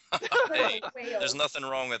 Hey, Whales. there's nothing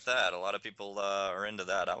wrong with that. A lot of people are into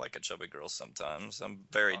that. I like a chubby girl sometimes. I'm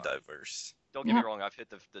very diverse. Don't get me Yeah. wrong, I've hit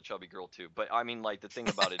the chubby girl too. But I mean, like, the thing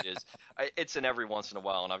about it is, it's in every once in a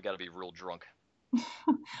while, and I've got to be real drunk.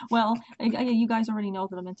 Well, you guys already know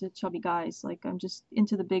that I'm into chubby guys. Like I'm just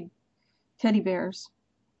into the big teddy bears.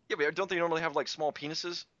 Yeah, but don't they normally have, like, small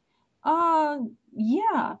penises?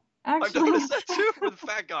 Yeah, I've actually. noticed that too with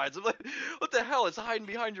fat guys. I'm like, what the hell? It's hiding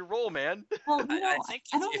behind your roll, man. Well, I think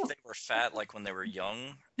I don't if know. they were fat, like when they were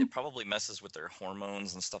young, it probably messes with their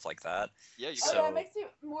hormones and stuff like that. Yeah, you Oh, got that makes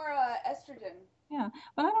it more estrogen. Yeah,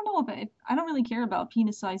 but I don't know about it. I don't really care about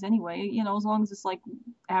penis size anyway. As long as it's like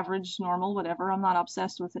average, normal, whatever. I'm not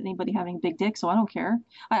obsessed with anybody having a big dick, so I don't care.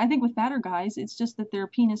 I think with fatter guys, it's just that their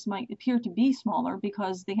penis might appear to be smaller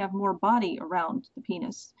because they have more body around the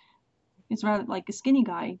penis. It's rather like a skinny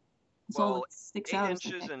guy It's all Well, that sticks 8 out, as they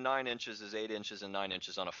inches say. and 9 inches is 8 inches and 9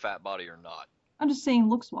 inches on a fat body or not. I'm just saying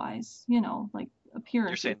looks wise, like You're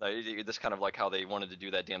appearance. saying that this kind of like how they wanted to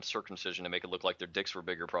do that damn circumcision to make it look like their dicks were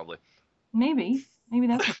bigger, probably. Maybe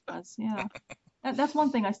that's what it was. Yeah, that's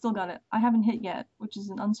one thing I haven't hit yet, which is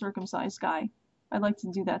an uncircumcised guy. I'd like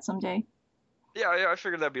to do that someday. Yeah, I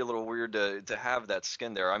figured that'd be a little weird to have that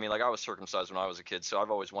skin there. I mean, like I was circumcised when I was a kid, so I've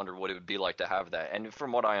always wondered what it would be like to have that. And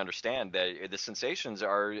from what I understand, that the sensations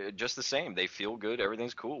are just the same. They feel good,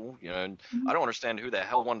 everything's cool, And I don't understand who the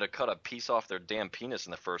hell wanted to cut a piece off their damn penis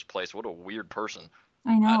in the first place. What a weird person.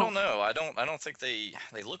 I know. I don't know. I don't think they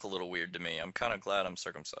look a little weird to me. I'm kind of glad I'm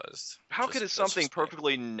circumcised. How could That's something just me.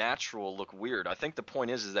 perfectly natural look weird? I think the point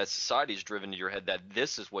is that society's driven to your head that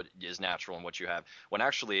this is what is natural and what you have, when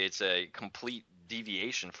actually it's a complete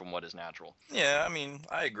deviation from what is natural. Yeah, I mean,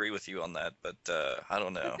 I agree with you on that, but I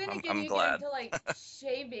don't know. But then again, I'm you glad. get into like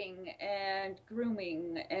shaving and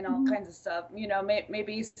grooming and all Mhm. kinds of stuff.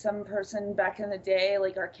 Maybe some person back in the day,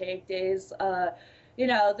 like archaic days,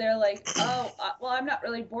 they're like, oh, well, I'm not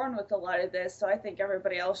really born with a lot of this, so I think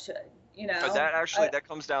everybody else should. But that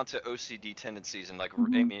comes down to OCD tendencies and like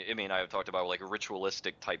Mhm. Amy and I have talked about like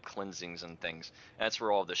ritualistic type cleansings and things. And that's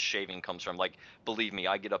where all the shaving comes from. Like, believe me,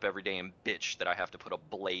 I get up every day and bitch that I have to put a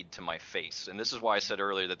blade to my face. And this is why I said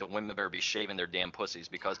earlier that the women better be shaving their damn pussies,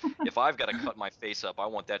 because if I've got to cut my face up, I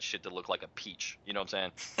want that shit to look like a peach. You know what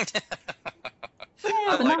I'm saying?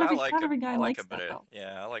 Yeah, but not every I guy like likes a bit that of though.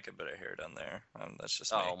 I like a bit of hair down there. That's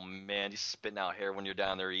just me. Oh man, you spitting out hair when you're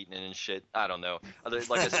down there eating it and shit. I don't know.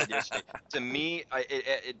 Like I said yesterday, to me,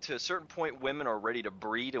 to a certain point, women are ready to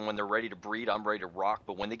breed, and when they're ready to breed, I'm ready to rock.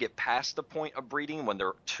 But when they get past the point of breeding, when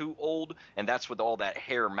they're too old, and that's with all that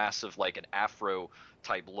hair, massive like an afro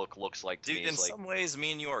type look looks like to Dude, me. in It's like, some ways,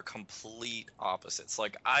 me and you are complete opposites.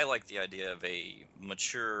 Like, I like the idea of a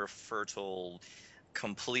mature, fertile,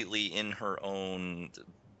 completely in her own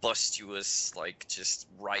bustuous, like just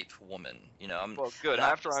ripe woman. well, good.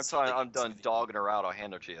 not After I'm done dogging her out, I'll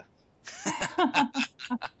hand her to you.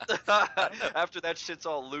 After that shit's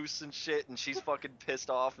all loose and shit, and she's fucking pissed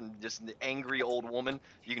off and just an angry old woman,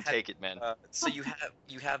 you can take it, man. So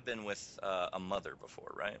you have been with a mother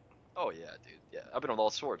before, right? Oh yeah, dude. Yeah, I've been with all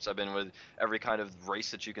sorts. I've been with every kind of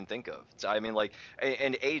race that you can think of. I mean, like,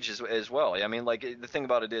 and age as well. I mean, like, the thing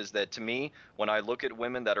about it is that to me, when I look at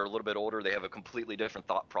women that are a little bit older, they have a completely different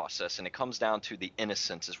thought process, and it comes down to the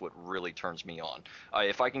innocence is what really turns me on.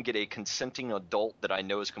 If I can get a consenting adult that I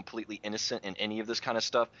know is completely innocent in any of this kind of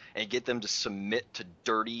stuff, and get them to submit to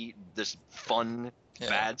dirty, this fun, Yeah.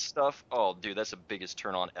 bad stuff, oh, dude, that's the biggest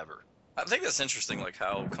turn on ever. I think that's interesting, like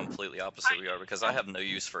how completely opposite we are, because I have no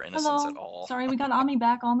use for innocence at Hello. all. Sorry, we got Ami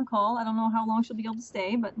back on the call. I don't know how long she'll be able to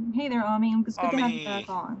stay, but hey there, Ami. It's good to have you Ami. back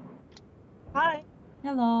on. Hi.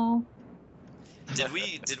 Hello. Did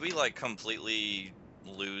we like completely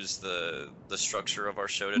lose the structure of our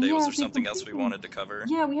show today? Yeah, Was I there think something else we completely. wanted to cover?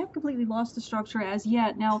 Yeah, we have completely lost the structure as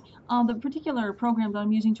yet. Now, the particular program that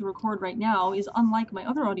I'm using to record right now is unlike my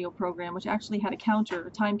other audio program, which actually had a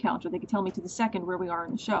time counter. They could tell me to the second where we are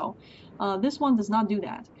in the show. This one does not do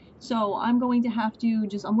that. So I'm going to have to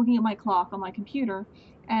I'm looking at my clock on my computer,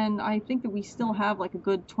 and I think that we still have like a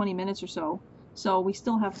good 20 minutes or so. So we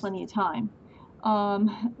still have plenty of time.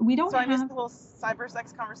 We don't So I missed have. the whole cyber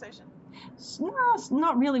sex conversation. No,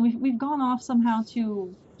 not really. We've gone off somehow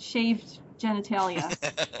to shaved genitalia.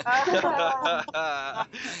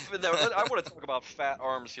 But no, I want to talk about fat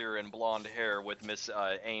arms here and blonde hair with Miss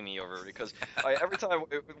Amy over, because every time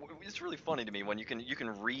it's really funny to me when you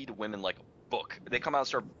can read women like a book. They come out and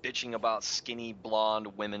start bitching about skinny blonde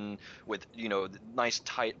women with nice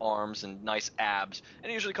tight arms and nice abs,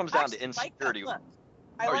 and it usually comes down to insecurity.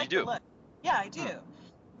 I Oh, like you do? the look. Yeah, I do.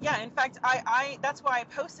 Yeah, in fact, I that's why I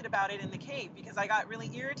posted about it in the cave, because I got really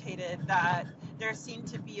irritated that there seemed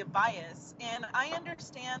to be a bias, and I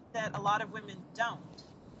understand that a lot of women don't.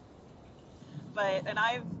 And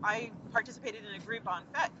I participated in a group on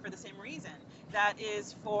FET for the same reason. That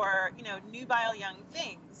is for nubile young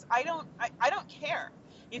things. I don't care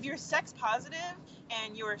if you're sex positive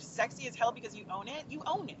and you're sexy as hell because you own it. You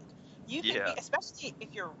own it. You can be, especially if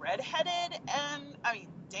you're redheaded, and I mean,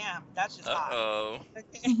 damn, that's just hot. Uh-oh.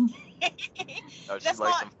 Oh, she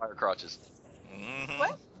likes some fire crotches. Mhm.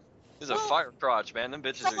 What? This is a fire crotch, man. Them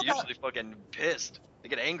bitches are usually fucking pissed. They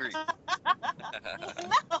get angry.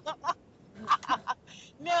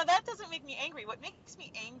 No, that doesn't make me angry. What makes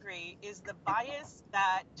me angry is the bias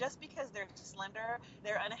that just because they're slender,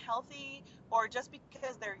 they're unhealthy, or just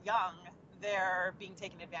because they're young, they're being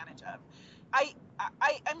taken advantage of.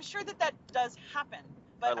 I'm sure that does happen,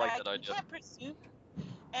 but I like that idea. can't presume.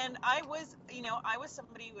 And I was, I was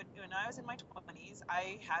somebody who, when I was in my 20s,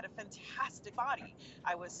 I had a fantastic body.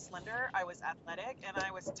 I was slender, I was athletic, and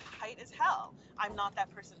I was tight as hell. I'm not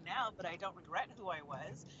that person now, but I don't regret who I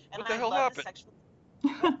was. And What the I hell love the happened? sexual.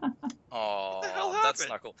 What the hell Oh, that's happened?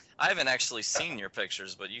 not cool. I haven't actually seen your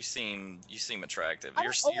pictures, but you seem attractive. I'm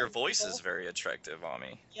Your old, voice is people. very attractive,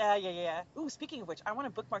 Ami. Yeah. Ooh, speaking of which, I want to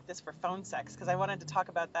bookmark this for phone sex because I wanted to talk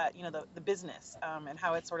about that, the business, and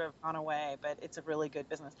how it's sort of gone away, but it's a really good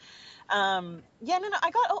business. Yeah, no,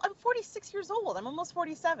 I'm 46 years old. I'm almost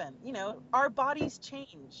 47. Our bodies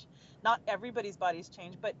change. Not everybody's bodies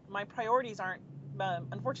change, but my priorities aren't.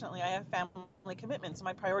 Unfortunately, I have family commitments, so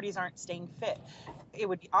my priorities aren't staying fit. It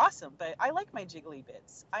would be awesome, but I like my jiggly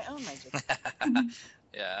bits. I own my jiggly bits.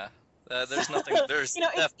 Yeah. So, There's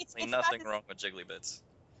definitely it's back. nothing wrong with jiggly bits.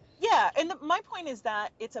 Yeah, and my point is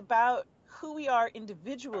that it's about who we are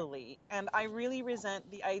individually, and I really resent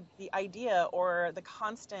the idea or the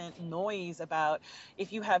constant noise about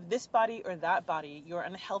if you have this body or that body, you're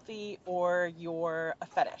unhealthy or you're a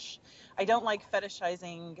fetish. I don't like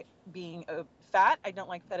fetishizing being fat. I don't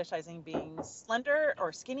like fetishizing being slender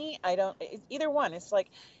or skinny. I don't either one. It's like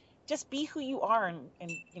just be who you are and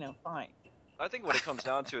fine. I think what it comes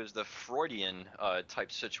down to is the Freudian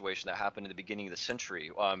type situation that happened in the beginning of the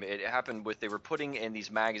century. It happened with they were putting in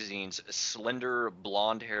these magazines slender,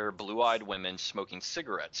 blonde hair, blue-eyed women smoking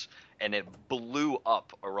cigarettes, and it blew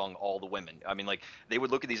up among all the women. I mean, like they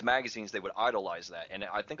would look at these magazines, they would idolize that, and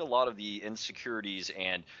I think a lot of the insecurities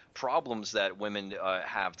and problems that women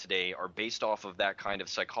have today are based off of that kind of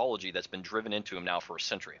psychology that's been driven into them now for a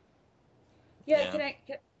century. Yeah, Yeah.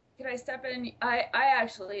 can I step in? I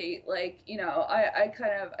actually like, I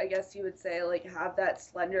kind of, I guess you would say, like, have that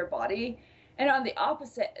slender body. And on the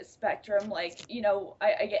opposite spectrum, like,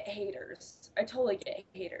 I get haters. I totally get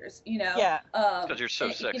haters, Yeah. Because you're so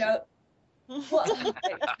and, sexy. well,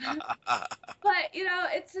 but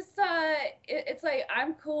it's just it's like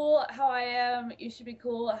I'm cool how I am. You should be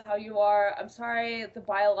cool how you are. I'm sorry the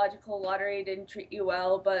biological lottery didn't treat you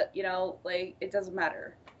well, but like it doesn't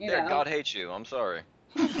matter. There, God hates you. I'm sorry.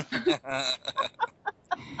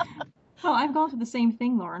 Well, I've gone through the same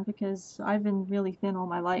thing, Lauren, because I've been really thin all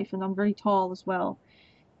my life and I'm very tall as well.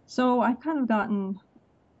 So I've kind of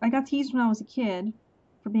I got teased when I was a kid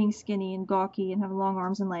for being skinny and gawky and having long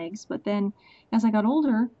arms and legs. But then as I got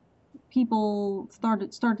older, people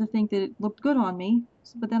started to think that it looked good on me.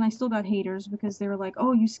 But then I still got haters because they were like,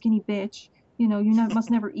 "Oh, you skinny bitch. You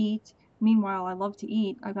must never eat." Meanwhile, I love to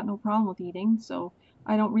eat. I've got no problem with eating. So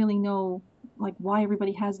I don't really know like why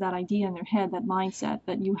everybody has that idea in their head, that mindset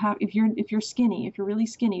that you have if you're skinny, if you're really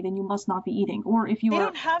skinny, then you must not be eating. Or if you They are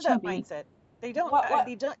don't have that chubby, mindset. They don't. What?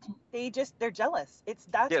 They don't. They're jealous. That's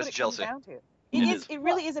Yeah, what it's it comes jealousy. down to. It is. It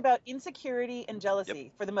really is about insecurity and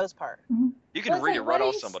jealousy for the most part. You can read it right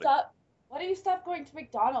off somebody. Why do you stop going to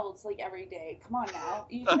McDonald's like every day? Come on now,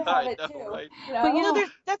 you can have I it know, too. right? But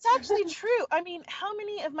That's actually true. I mean, how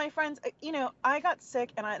many of my friends? I got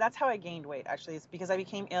sick, and that's how I gained weight. Actually, is because I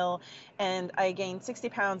became ill, and I gained 60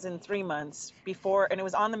 pounds in 3 months before, and it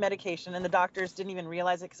was on the medication, and the doctors didn't even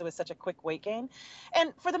realize it because it was such a quick weight gain.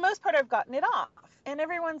 And for the most part, I've gotten it off. And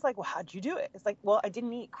everyone's like, "Well, how'd you do it?" It's like, "Well, I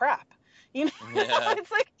didn't eat crap." You know, Yeah. it's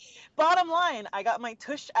like, bottom line, I got my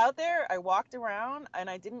tush out there, I walked around, and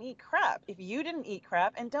I didn't eat crap. If you didn't eat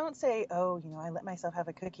crap, and don't say, "Oh, I let myself have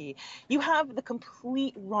a cookie," you have the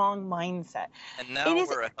complete wrong mindset. And now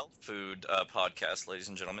we're a health food podcast, ladies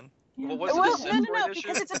and gentlemen. Well, was it Well, a Synthroid issue?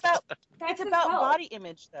 because it's about That's about hell. body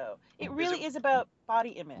image, though. It really is about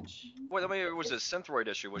body image. Well, I mean, it was a Synthroid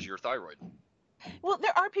issue. Was your thyroid? Well,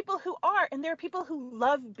 there are people who are, and there are people who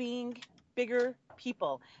love being bigger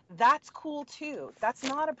people. That's cool too. That's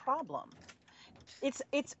not a problem.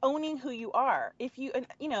 It's owning who you are. If you,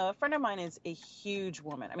 a friend of mine is a huge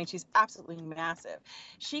woman. I mean, she's absolutely massive.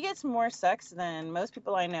 She gets more sex than most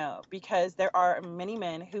people I know because there are many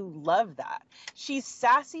men who love that. She's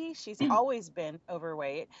sassy. She's always been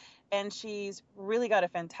overweight, and she's really got a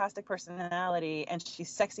fantastic personality, and she's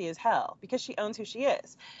sexy as hell because she owns who she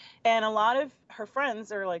is. And a lot of her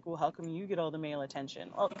friends are like, "Well, how come you get all the male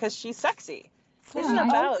attention?" Well, because she's sexy. This Yeah. is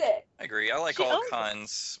about it. I agree. I like She all owns it.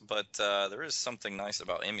 kinds, but there is something nice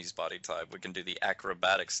about Amy's body type. We can do the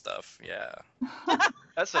acrobatic stuff. Yeah.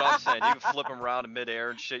 That's what I'm saying. You can flip them around in midair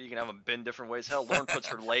and shit. You can have them bend different ways. Hell, Lauren puts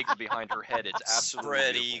her legs behind her head. It's absolutely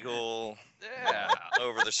Spread beautiful. eagle Yeah.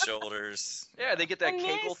 over the shoulders. Yeah, they get that And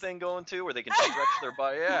Kegel this- thing going too, where they can stretch their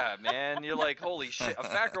body. Yeah, man, you're like, holy shit. A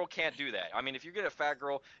fat girl can't do that. I mean, if you get a fat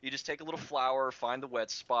girl, you just take a little flour, find the wet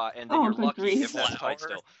spot, and then Oh, you're good lucky grief. if that's tight Flour?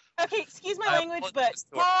 still. Okay, excuse my I language, but apologize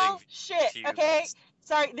to our big bullshit. Okay, viewers.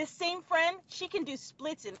 Sorry, this same friend, she can do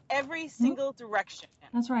splits in every single direction.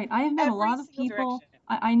 That's right. I have met a Every lot of single people. direction.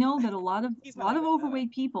 I know that a lot of He's a my lot of husband.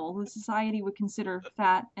 overweight people who society would consider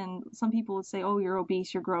fat, and some people would say, "Oh, you're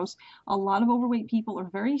obese, you're gross." A lot of overweight people are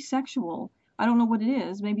very sexual. I don't know what it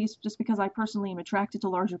is. Maybe it's just because I personally am attracted to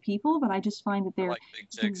larger people, but I just find that I they're like big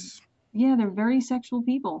chicks. yeah, they're very sexual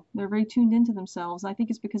people. They're very tuned into themselves. I think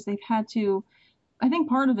it's because they've had to. I think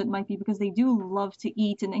part of it might be because they do love to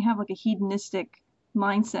eat and they have like a hedonistic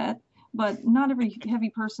mindset, but not every heavy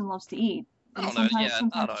person loves to eat. I And don't know. Yeah,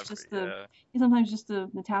 sometimes not it's every. just Yeah. sometimes just a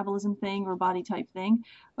metabolism thing or body type thing.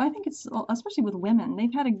 But I think it's especially with women,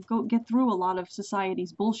 they've had to go get through a lot of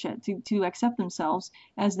society's bullshit to accept themselves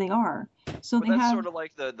as they are. So But they that's have sort of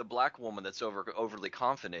like the black woman that's overly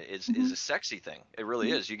confident is Mhm. a sexy thing. It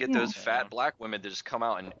really is. You get Yeah. those fat black women that just come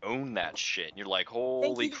out and own that shit. And you're like, Thank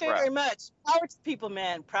holy you crap. very much. Power to people,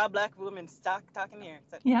 man. Proud black women. Stop talking here.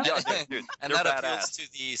 Yeah. Yeah, dude, And they're that appeals badass.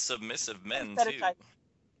 to the submissive men Instead of too. type.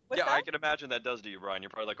 What's Yeah, that? I can imagine that does to you, Brian. You're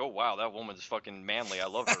probably like, oh wow, that woman's fucking manly. I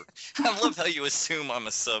love her. I love how you assume I'm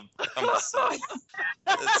a sub. I'm a sub.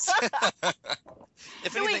 It's-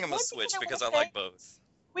 if No, wait, anything, I'm a one thing switch that I because wanna I like say- both.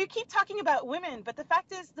 We keep talking about women, but the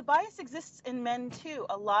fact is the bias exists in men too.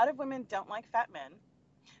 A lot of women don't like fat men.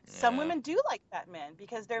 Some Yeah. women do like fat men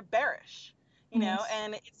because they're bearish, you know, Yes.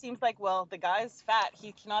 and it seems like, well, the guy's fat,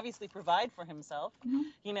 he can obviously provide for himself,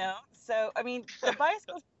 Mhm. you know. So, I mean, the bias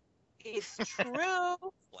goes, it's true.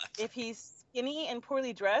 Laugh. If he's skinny and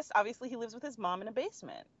poorly dressed, obviously he lives with his mom in a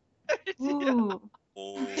basement. Ooh.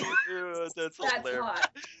 Oh, Dude, that's That's hilarious.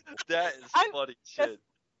 hot. That is I'm- funny that's- shit.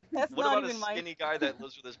 That's What not about a even my. skinny guy that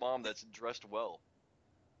lives with his mom that's dressed well?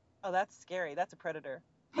 Oh, that's scary. That's a predator.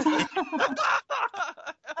 That's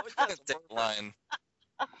Dick perfect. line.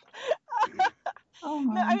 Oh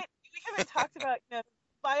No, my. I mean, we haven't talked about,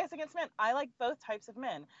 bias against men. I like both types of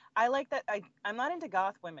men. I like that I'm not into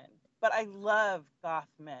goth women, but I love goth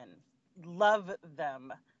men. Love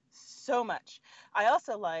them so much. I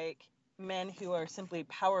also like men who are simply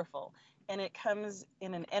powerful, and it comes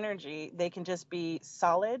in an energy. They can just be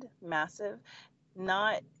solid, massive,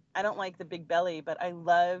 not I don't like the big belly, but I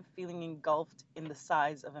love feeling engulfed in the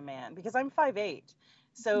size of a man because I'm 5'8".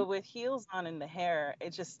 So with heels on and the hair, it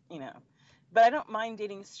just, but I don't mind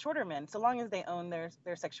dating shorter men so long as they own their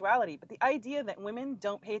sexuality. But the idea that women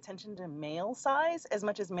don't pay attention to male size as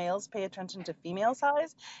much as males pay attention to female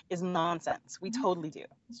size is nonsense. We totally do.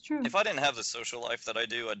 It's true. If I didn't have the social life that I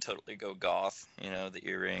do, I'd totally go goth. You know, the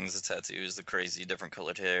earrings, the tattoos, the crazy different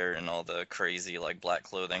colored hair, and all the crazy like black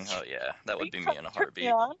clothing. Oh yeah, that would be me in a Turn me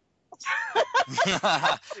heartbeat. on.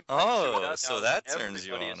 Oh, so that turns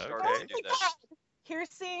you Everybody on. is starting Oh Okay. to my do that. God.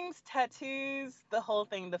 Piercings, tattoos, the whole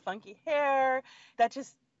thing, the funky hair, that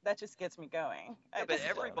just gets me going. Yeah, but That's-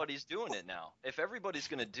 everybody's doing it now. If everybody's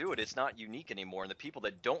going to do it, it's not unique anymore. And the people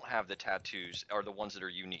that don't have the tattoos are the ones that are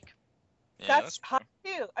unique. Yeah, that's that's hot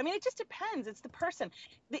too. I mean, it just depends. It's the person.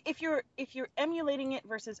 If you're emulating it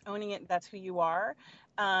versus owning it, that's who you are.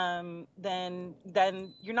 Then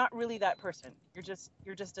you're not really that person. You're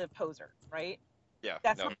just a poser, right? Yeah.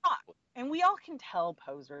 That's no. not hot. And we all can tell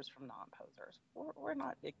posers from non-posers. We're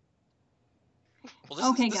not big. well, this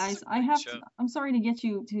Okay, is guys, a I great have show. to, I'm sorry to get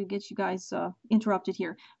you guys interrupted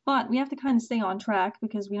here, but we have to kind of stay on track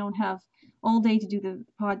because we don't have all day to do the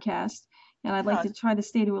podcast, and I'd like to try to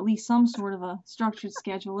stay to at least some sort of a structured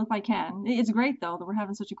schedule if I can. It's great though that we're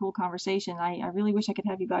having such a cool conversation. I really wish I could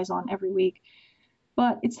have you guys on every week,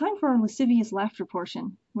 but it's time for our lascivious laughter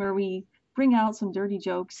portion where we bring out some dirty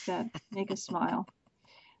jokes that make us smile.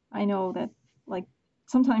 I know that like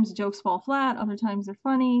sometimes the jokes fall flat, other times they're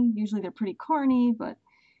funny, usually they're pretty corny, but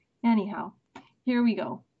anyhow, here we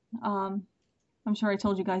go. I'm sure I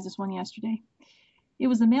told you guys this one yesterday. It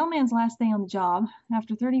was the mailman's last day on the job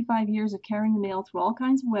after 35 years of carrying the mail through all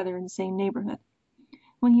kinds of weather in the same neighborhood.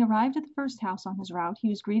 When he arrived at the first house on his route, he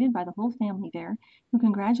was greeted by the whole family there, who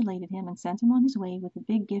congratulated him and sent him on his way with a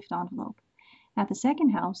big gift envelope. At the second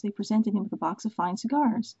house, they presented him with a box of fine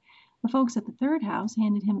cigars. The folks at the third house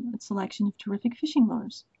handed him a selection of terrific fishing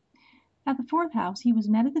lures. At the fourth house, he was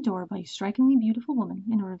met at the door by a strikingly beautiful woman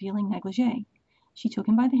in a revealing negligee. She took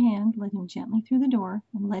him by the hand, led him gently through the door,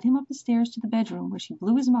 and led him up the stairs to the bedroom where she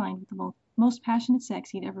blew his mind with the most passionate sex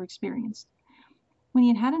he'd ever experienced. When he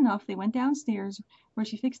had had enough, they went downstairs where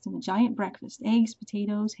she fixed him a giant breakfast, eggs,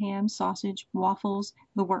 potatoes, ham, sausage, waffles,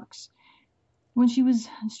 the works. When he was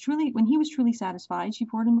truly satisfied, she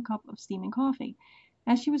poured him a cup of steaming coffee.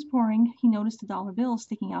 As she was pouring, he noticed a dollar bill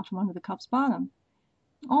sticking out from under the cup's bottom.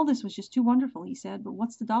 All this was just too wonderful, he said, but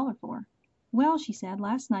what's the dollar for? Well, she said,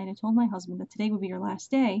 last night I told my husband that today would be your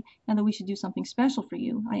last day and that we should do something special for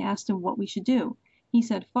you. I asked him what we should do. He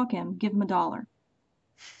said, fuck him, give him $1.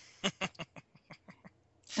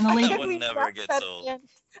 And the I lady That think one we never dropped gets that old. in.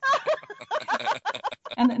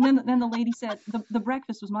 and then the lady said the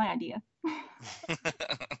breakfast was my idea. Hell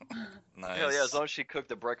yeah, as Nice. long as she cooked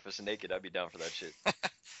the breakfast naked, I'd be down for that shit.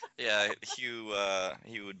 Yeah, Hugh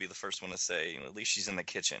would be the first one to say, at least she's in the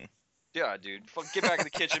kitchen. Yeah, dude. Fuck, get back in the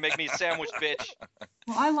kitchen, make me a sandwich, bitch.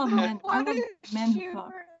 Well, I love men. I What love if men who you cook.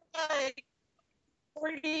 were like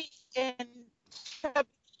 40 and chubby?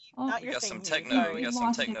 Oh, Not We your got thing, some Hugh. techno. you, We Sorry. you got some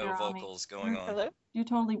lost it techno there, Ami. vocals going on. Hello? You're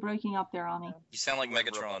totally breaking up there, Ami. You sound like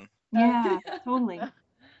Whatever, Megatron. Yeah, totally.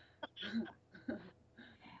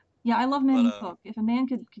 Yeah, I love men But who cook. If a man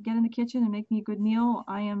could get in the kitchen and make me a good meal,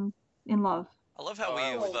 I am in love. I love how Oh,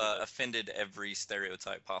 I we've like it. offended every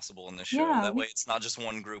stereotype possible in this show. Yeah, That way, it's not just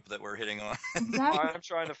one group that we're hitting on. exactly. I'm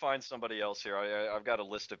trying to find somebody else here. I've got a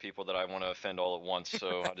list of people that I want to offend all at once,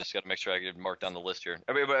 so I just got to make sure I get mark down the list here.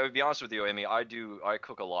 I mean, but to be honest with you, Amy, I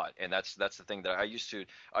cook a lot, and that's the thing that I used to.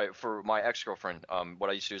 For my ex-girlfriend, what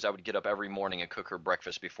I used to do is I would get up every morning and cook her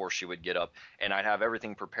breakfast before she would get up, and I'd have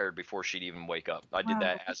everything prepared before she'd even wake up. I did Wow,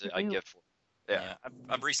 that good as for a you. gift for her. Yeah.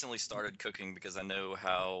 I've recently started cooking because I know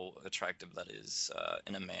how attractive that is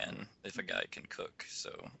in a man if a guy can cook.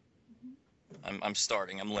 So I'm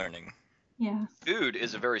starting. I'm learning. Yeah. Food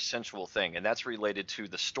is a very sensual thing, and that's related to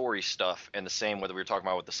the story stuff and the same whether we were talking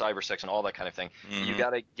about with the cyber sex and all that kind of thing. You Mhm.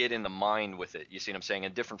 got to get in the mind with it. You see what I'm saying?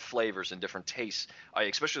 And different flavors and different tastes.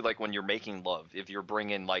 Especially like when you're making love, if you're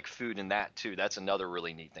bringing like food in that too, that's another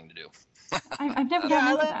really neat thing to do. I've never Yeah, gotten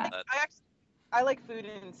I into like, that. I like food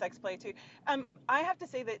and sex play too. I have to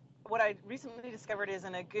say that what I recently discovered is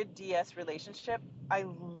in a good DS relationship, I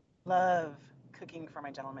love cooking for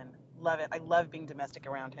my gentleman. Love it. I love being domestic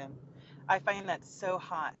around him. I find that so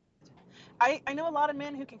hot. I know a lot of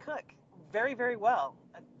men who can cook very, very well.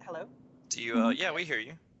 Hello? Do you? Mhm. Yeah, we hear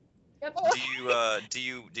you. Yep. Do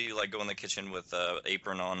you like go in the kitchen with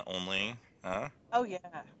apron on only? Huh? Oh yeah.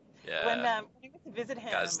 Yeah. When I went to visit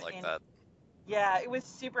him, Guys like and that. yeah, it was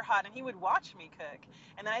super hot, and he would watch me cook,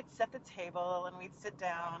 and then I'd set the table, and we'd sit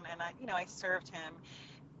down, and I served him.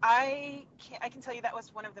 I can tell you that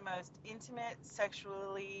was one of the most intimate,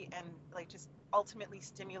 sexually, and like just ultimately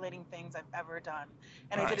stimulating things I've ever done.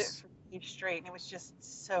 And I did it Nice. for weeks straight, and it was just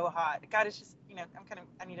so hot. God, it's just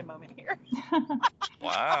I need a moment here.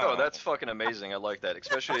 Wow. Oh, that's fucking amazing. I like that,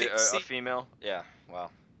 especially Okay, a see- female. Yeah. Wow.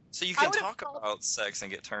 So you I can would've talk called- about sex and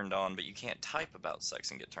get turned on, but you can't type about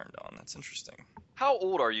sex and get turned on. That's interesting. How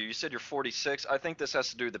old are you? You said you're 46. I think this has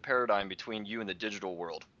to do with the paradigm between you and the digital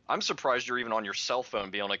world. I'm surprised you're even on your cell phone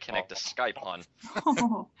being able to connect to Skype, hon.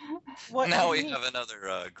 Oh, What Now do we you mean? have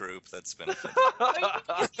another group that's been offended.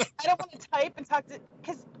 I don't want to type and talk to,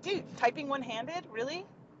 because dude, typing one-handed, really?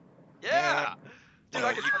 Yeah. Dude, No,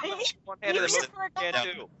 I can you- type one-handed You and prefer move hand that?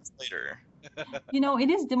 too. later. it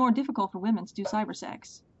is more difficult for women to do cyber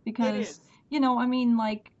sex It because, is. I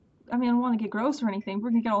don't want to get gross or anything. We're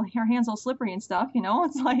gonna get our hands all slippery and stuff,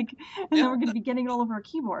 It's like, and then we're gonna be getting it all over our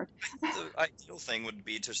keyboard. The ideal thing would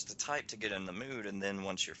be just to type to get in the mood, and then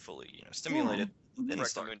once you're fully, stimulated, then Correct,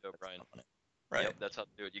 start. Mundo, Brian. Right. Yep, that's how to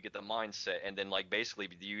do it. You get the mindset, and then like basically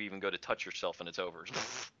you even go to touch yourself, and it's over.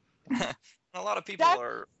 And a lot of people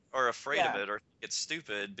That's- are afraid of yeah. it or think it's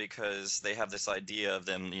stupid because they have this idea of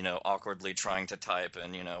them, awkwardly trying to type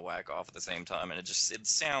and, whack off at the same time, and it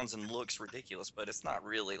sounds and looks ridiculous, but it's not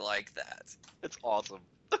really like that. It's awesome.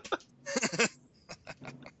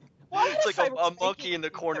 Well, It's like a cyber monkey in the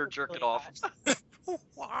typing corner was jerking really off.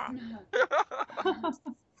 hot.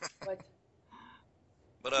 What?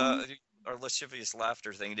 But our lascivious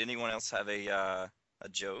laughter thing. Did anyone else have a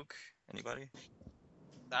joke? Anybody?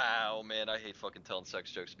 Oh man, I hate fucking telling sex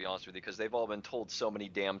jokes to be honest with you because they've all been told so many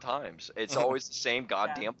damn times. It's always the same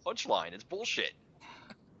goddamn punchline. It's bullshit.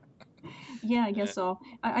 Yeah, I guess so.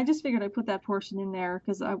 I just figured I'd put that portion in there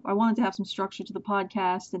because I wanted to have some structure to the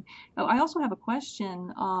podcast. And I also have a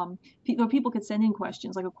question. People could send in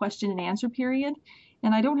questions, like a question and answer period.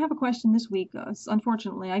 And I don't have a question this week,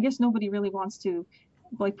 unfortunately. I guess nobody really wants to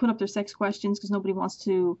put up their sex questions because nobody wants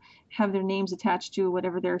to have their names attached to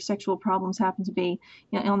whatever their sexual problems happen to be,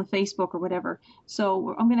 on the Facebook or whatever.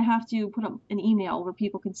 So I'm going to have to put up an email where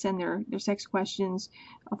people can send their sex questions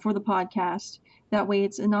for the podcast. That way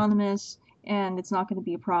it's anonymous and it's not going to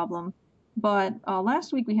be a problem. But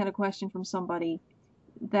last week we had a question from somebody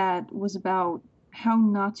that was about how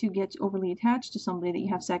not to get overly attached to somebody that you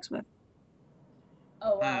have sex with.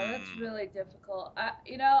 Oh wow, that's really difficult.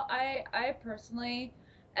 I personally,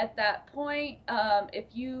 at that point, if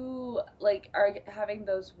you are having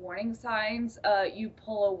those warning signs, you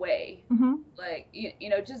pull away. Mm-hmm.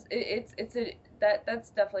 That's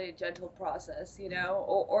definitely a gentle process,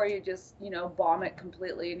 or you just bomb it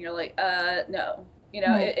completely, and you're like, no, You know,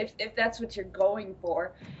 Right. if that's what you're going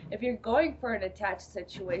for. If you're going for an attached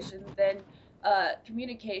situation, then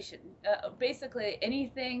communication, basically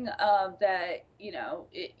anything that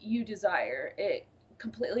you desire, it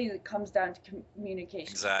completely comes down to communication.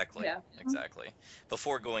 Exactly. Yeah. Exactly.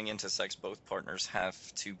 Before going into sex, both partners have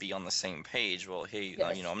to be on the same page. Well, hey,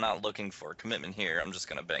 Yes. I'm not looking for a commitment here. I'm just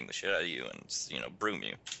gonna bang the shit out of you and, broom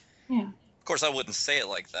you. Yeah. Of course, I wouldn't say it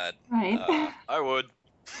like that. Right. I would.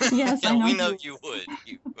 Yes, I know we you know would. you would.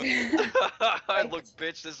 You. I look,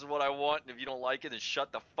 bitch, this is what I want, and if you don't like it, then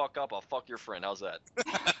shut the fuck up. I'll fuck your friend. How's that?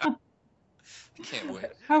 Can't wait.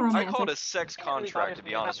 How I romantic. call it a sex That really contract, bothers to me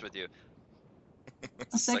be about- honest with you.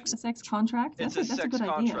 A sex contract? It's That's a a sex good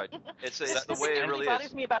idea. contract. It's the The way thing it that really bothers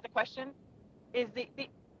is. me about the question is the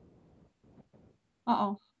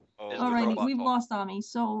Uh-oh. Oh, Is the Alrighty, robot we've talk. lost Ami.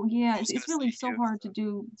 So yeah, I was it's gonna really say so you. hard to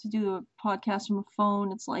do a podcast from a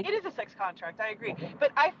phone. It's like, it is a sex contract. I agree,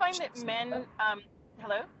 but I find that men.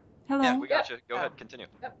 Hello. hello. Yeah, we got you. Go ahead, continue.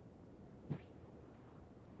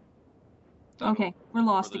 Okay, we're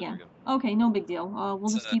lost Or those again. were Okay, no big deal. We'll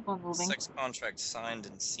It's just a keep on moving. Sex contract signed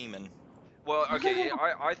in semen. Well, okay,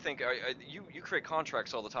 I think you create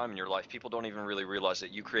contracts all the time in your life. People don't even really realize that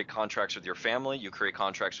you create contracts with your family, you create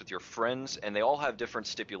contracts with your friends, and they all have different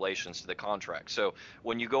stipulations to the contract. So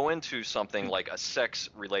when you go into something like a sex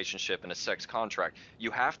relationship and a sex contract, you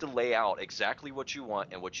have to lay out exactly what you want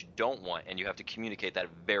and what you don't want, and you have to communicate that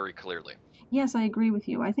very clearly. Yes, I agree with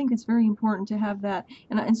you. I think it's very important to have that,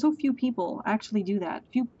 and so few people actually do that.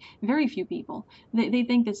 Very few people. They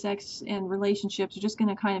think that sex and relationships are just going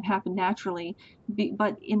to kind of happen naturally,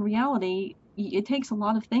 but in reality, it takes a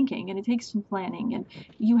lot of thinking and it takes some planning, and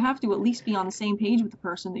you have to at least be on the same page with the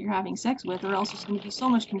person that you're having sex with, or else there's going to be so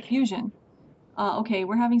much confusion. Okay,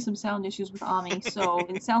 we're having some sound issues with Ami, so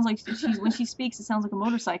it sounds like when she speaks, it sounds like a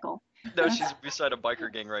motorcycle. No, she's beside a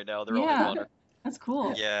biker gang right now. They're all Yeah. on her. That's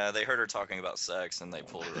cool. Yeah, they heard her talking about sex and they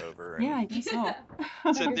pulled her over. And... Yeah, I guess so.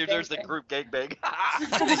 So, dude, there's the group gangbang.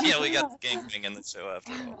 yeah, we got the gangbang in the show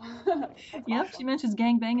after all. Yep, she mentions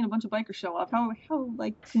gangbang and a bunch of bikers show up. How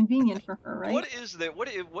like convenient for her, right? What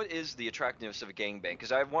is the attractiveness of a gangbang?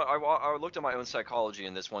 Because I looked at my own psychology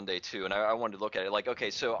in this one day too, and I wanted to look at it like, okay,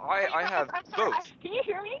 so I have I'm sorry, both. Can you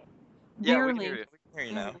hear me? Yeah, we can Barely. hear you. We can hear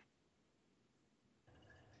you now.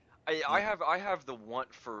 I have the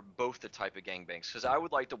want for both the type of gangbangs because I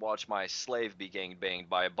would like to watch my slave be gangbanged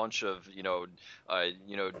by a bunch of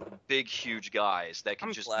big huge guys that can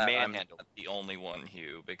I'm just glad I'm manhandle. not the only one,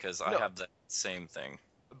 Hugh, because No. I have that same thing.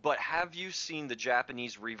 But have you seen the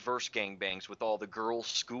Japanese reverse gangbangs with all the girls,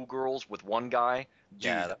 schoolgirls with one guy? Dude,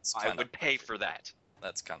 Yeah, that's I kinda would pay for that.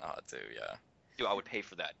 That's kind of hot too, yeah. Dude, I would pay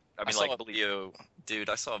for that. I I mean, saw like, a believe video, dude.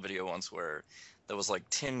 I saw a video once where there was like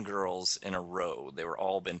 10 girls in a row. They were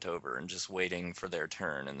all bent over and just waiting for their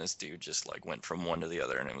turn, and this dude just like went from one to the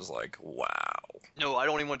other, and it was like, wow. No, I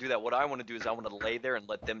don't even want to do that. What I want to do is I want to lay there and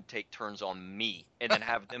let them take turns on me, and then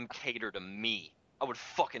have them cater to me. I would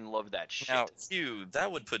fucking love that shit. Now, Hugh,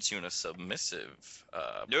 that would put you in a submissive.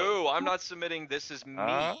 No, I'm not submitting. This is me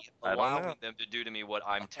I don't allowing know. them to do to me what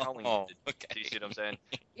I'm telling Oh, them to do. okay. Do you see what I'm saying?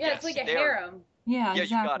 Yeah, it's Yes, like a they are- harem. Yeah, Yeah,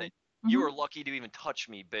 exactly. you got it. You Mhm. are lucky to even touch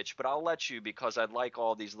me, bitch, but I'll let you because I like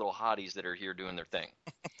all these little hotties that are here doing their thing.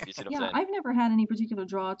 You see what I'm Yeah, saying? I've never had any particular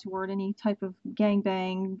draw toward any type of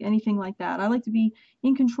gangbang, anything like that. I like to be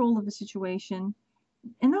in control of the situation.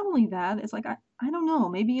 And not only that, it's like I don't know,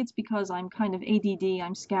 maybe it's because I'm kind of ADD,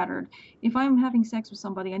 I'm scattered. If I'm having sex with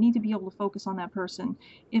somebody, I need to be able to focus on that person.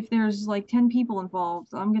 If there's like 10 people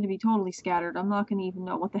involved, I'm going to be totally scattered. I'm not going to even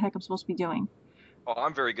know what the heck I'm supposed to be doing. Oh,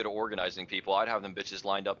 I'm very good at organizing people. I'd have them bitches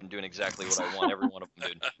lined up and doing exactly what I want, every one of them,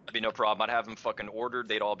 dude. It'd be no problem. I'd have them fucking ordered.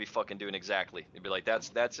 They'd all be fucking doing exactly. They'd be like,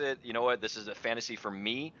 that's it. You know what? This is a fantasy for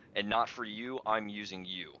me and not for you. I'm using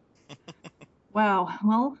you. Wow,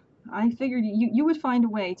 well, I figured you would find a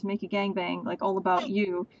way to make a gangbang like all about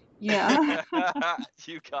you. Yeah.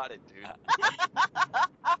 You got it, dude.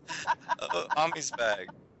 Ami's bag.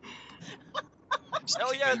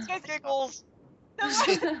 Hell yeah, it's giggles.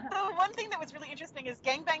 The one thing that was really interesting is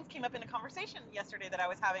gangbangs came up in a conversation yesterday that I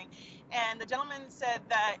was having, and the gentleman said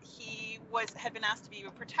that he had been asked to be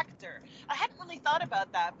a protector. I hadn't really thought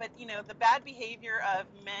about that, but the bad behavior of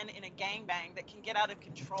men in a gangbang that can get out of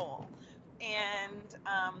control. And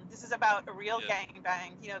this is about a real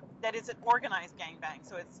gangbang, that is an organized gangbang,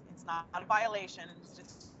 so it's not a violation. It's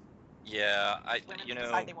just Yeah, women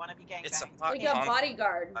decide they want to be it's a gangbangs. hot Like a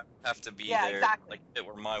bodyguard. I would have to be Yeah, there. exactly. Like, if it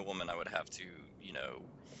were my woman, I would have to,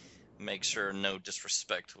 make sure no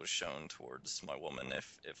disrespect was shown towards my woman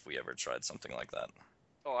if we ever tried something like that.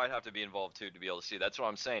 Oh, I'd have to be involved too to be able to see. That's what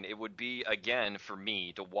I'm saying. It would be, again, for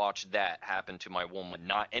me to watch that happen to my woman.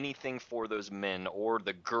 Not anything for those men or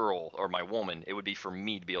the girl or my woman. It would be for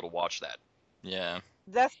me to be able to watch that. Yeah.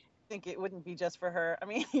 That's, I think it wouldn't be just for her. I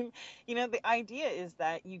mean, the idea is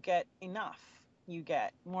that you get enough. You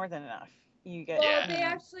get more than enough. You get. Well, they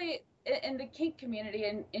actually, in the kink community,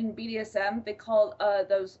 in BDSM, they call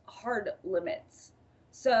those hard limits.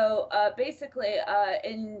 So basically,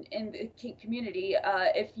 in the kink community,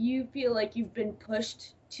 if you feel like you've been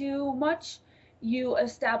pushed too much, you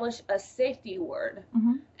establish a safety word.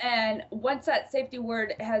 Mm-hmm. And once that safety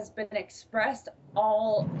word has been expressed,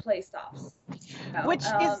 all play stops. Which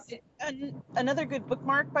is another good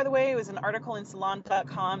bookmark, by the way. It was an article in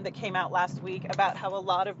Salon.com that came out last week about how a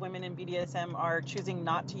lot of women in BDSM are choosing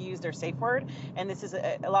not to use their safe word, and this is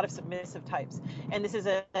a lot of submissive types. And this is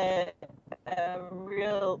a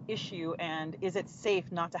real issue, and is it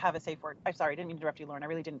safe not to have a safe word? I'm sorry, I didn't mean to interrupt you, Lauren. I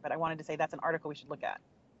really didn't, but I wanted to say that's an article we should look at.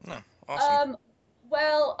 No, awesome.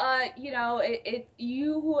 Well,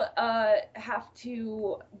 you have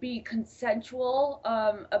to be consensual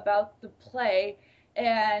about the play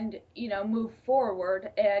and, move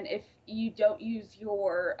forward. And if you don't use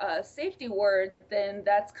your safety word, then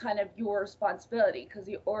that's kind of your responsibility because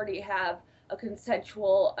you already have a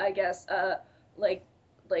consensual, I guess,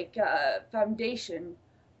 foundation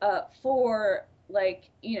for,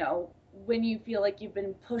 when you feel like you've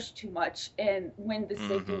been pushed too much and when the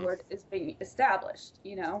safety word is being established,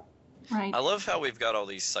 Right. I love how we've got all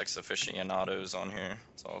these sex aficionados on here.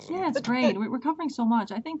 It's awesome. Yeah, it's great. We're covering so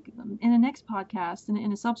much. I think in the next podcast,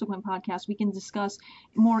 in a subsequent podcast, we can discuss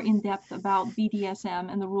more in depth about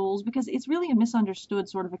BDSM and the rules because it's really a misunderstood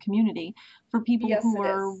sort of a community for people who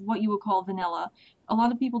are what you would call vanilla. A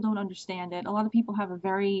lot of people don't understand it. A lot of people have a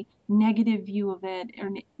very negative view of it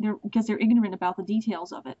because they're ignorant about the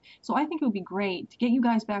details of it. So I think it would be great to get you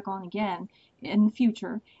guys back on again in the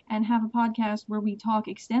future and have a podcast where we talk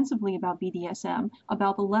extensively about BDSM,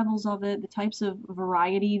 about the levels of it, the types of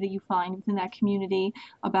variety that you find within that community,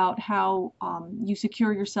 about how you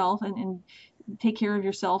secure yourself and take care of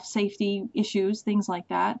yourself, safety issues, things like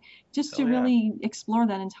that, just to really explore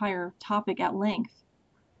that entire topic at length.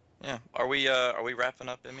 Yeah. Are we wrapping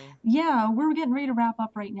up, Emmy? Yeah, we're getting ready to wrap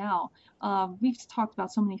up right now. We've talked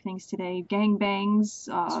about so many things today. Gangbangs,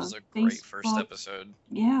 This was a great first episode.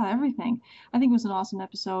 Yeah, everything. I think it was an awesome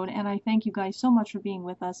episode, and I thank you guys so much for being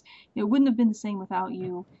with us. It wouldn't have been the same without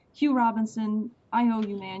you. Hugh Robinson, I owe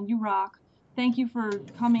you, man. You rock. Thank you for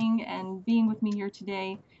coming and being with me here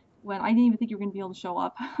today when I didn't even think you were going to be able to show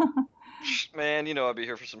up. Man, I'd be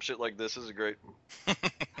here for some shit like this. This is great.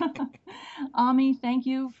 Ami, thank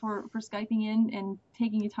you for Skyping in and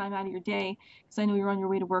taking your time out of your day because I know you're on your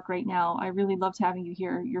way to work right now. I really loved having you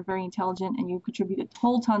here. You're very intelligent and you contribute a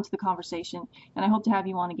whole ton to the conversation, and I hope to have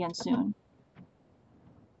you on again soon.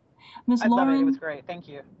 Miss Lauren, love it. It was great. Thank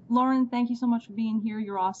you. Lauren, thank you so much for being here.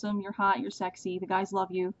 You're awesome. You're hot. You're sexy. The guys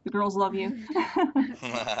love you. The girls love you.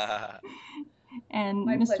 And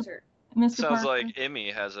my pleasure. Mr. Sounds Parker, like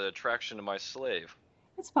Emmy has an attraction to my slave.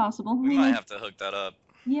 it's possible. We might have to hook that up.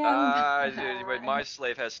 Yeah. My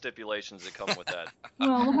slave has stipulations that come with that.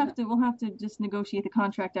 Well, we'll have to just negotiate the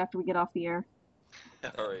contract after we get off the air.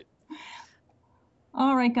 All right.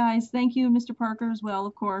 All right, guys. Thank you, Mr. Parker, as well,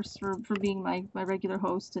 of course, for being my regular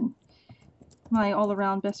host and my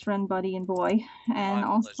all-around best friend, buddy, and boy. And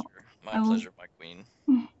My pleasure, my queen.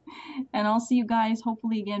 And I'll see you guys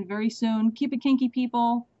hopefully again very soon. Keep it kinky,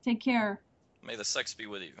 people. Take care. May the sex be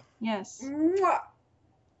with you. Yes. Mwah.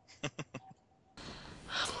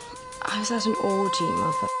 I was at an orgy,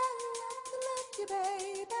 Mother.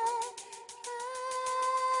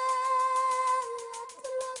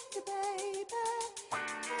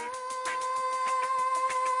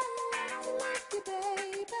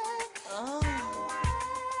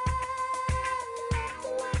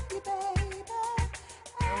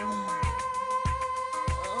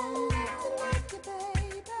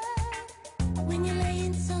 When you're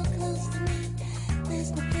laying so close to me,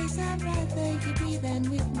 there's no place I'd rather you be than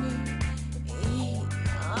with me.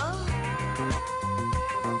 Oh.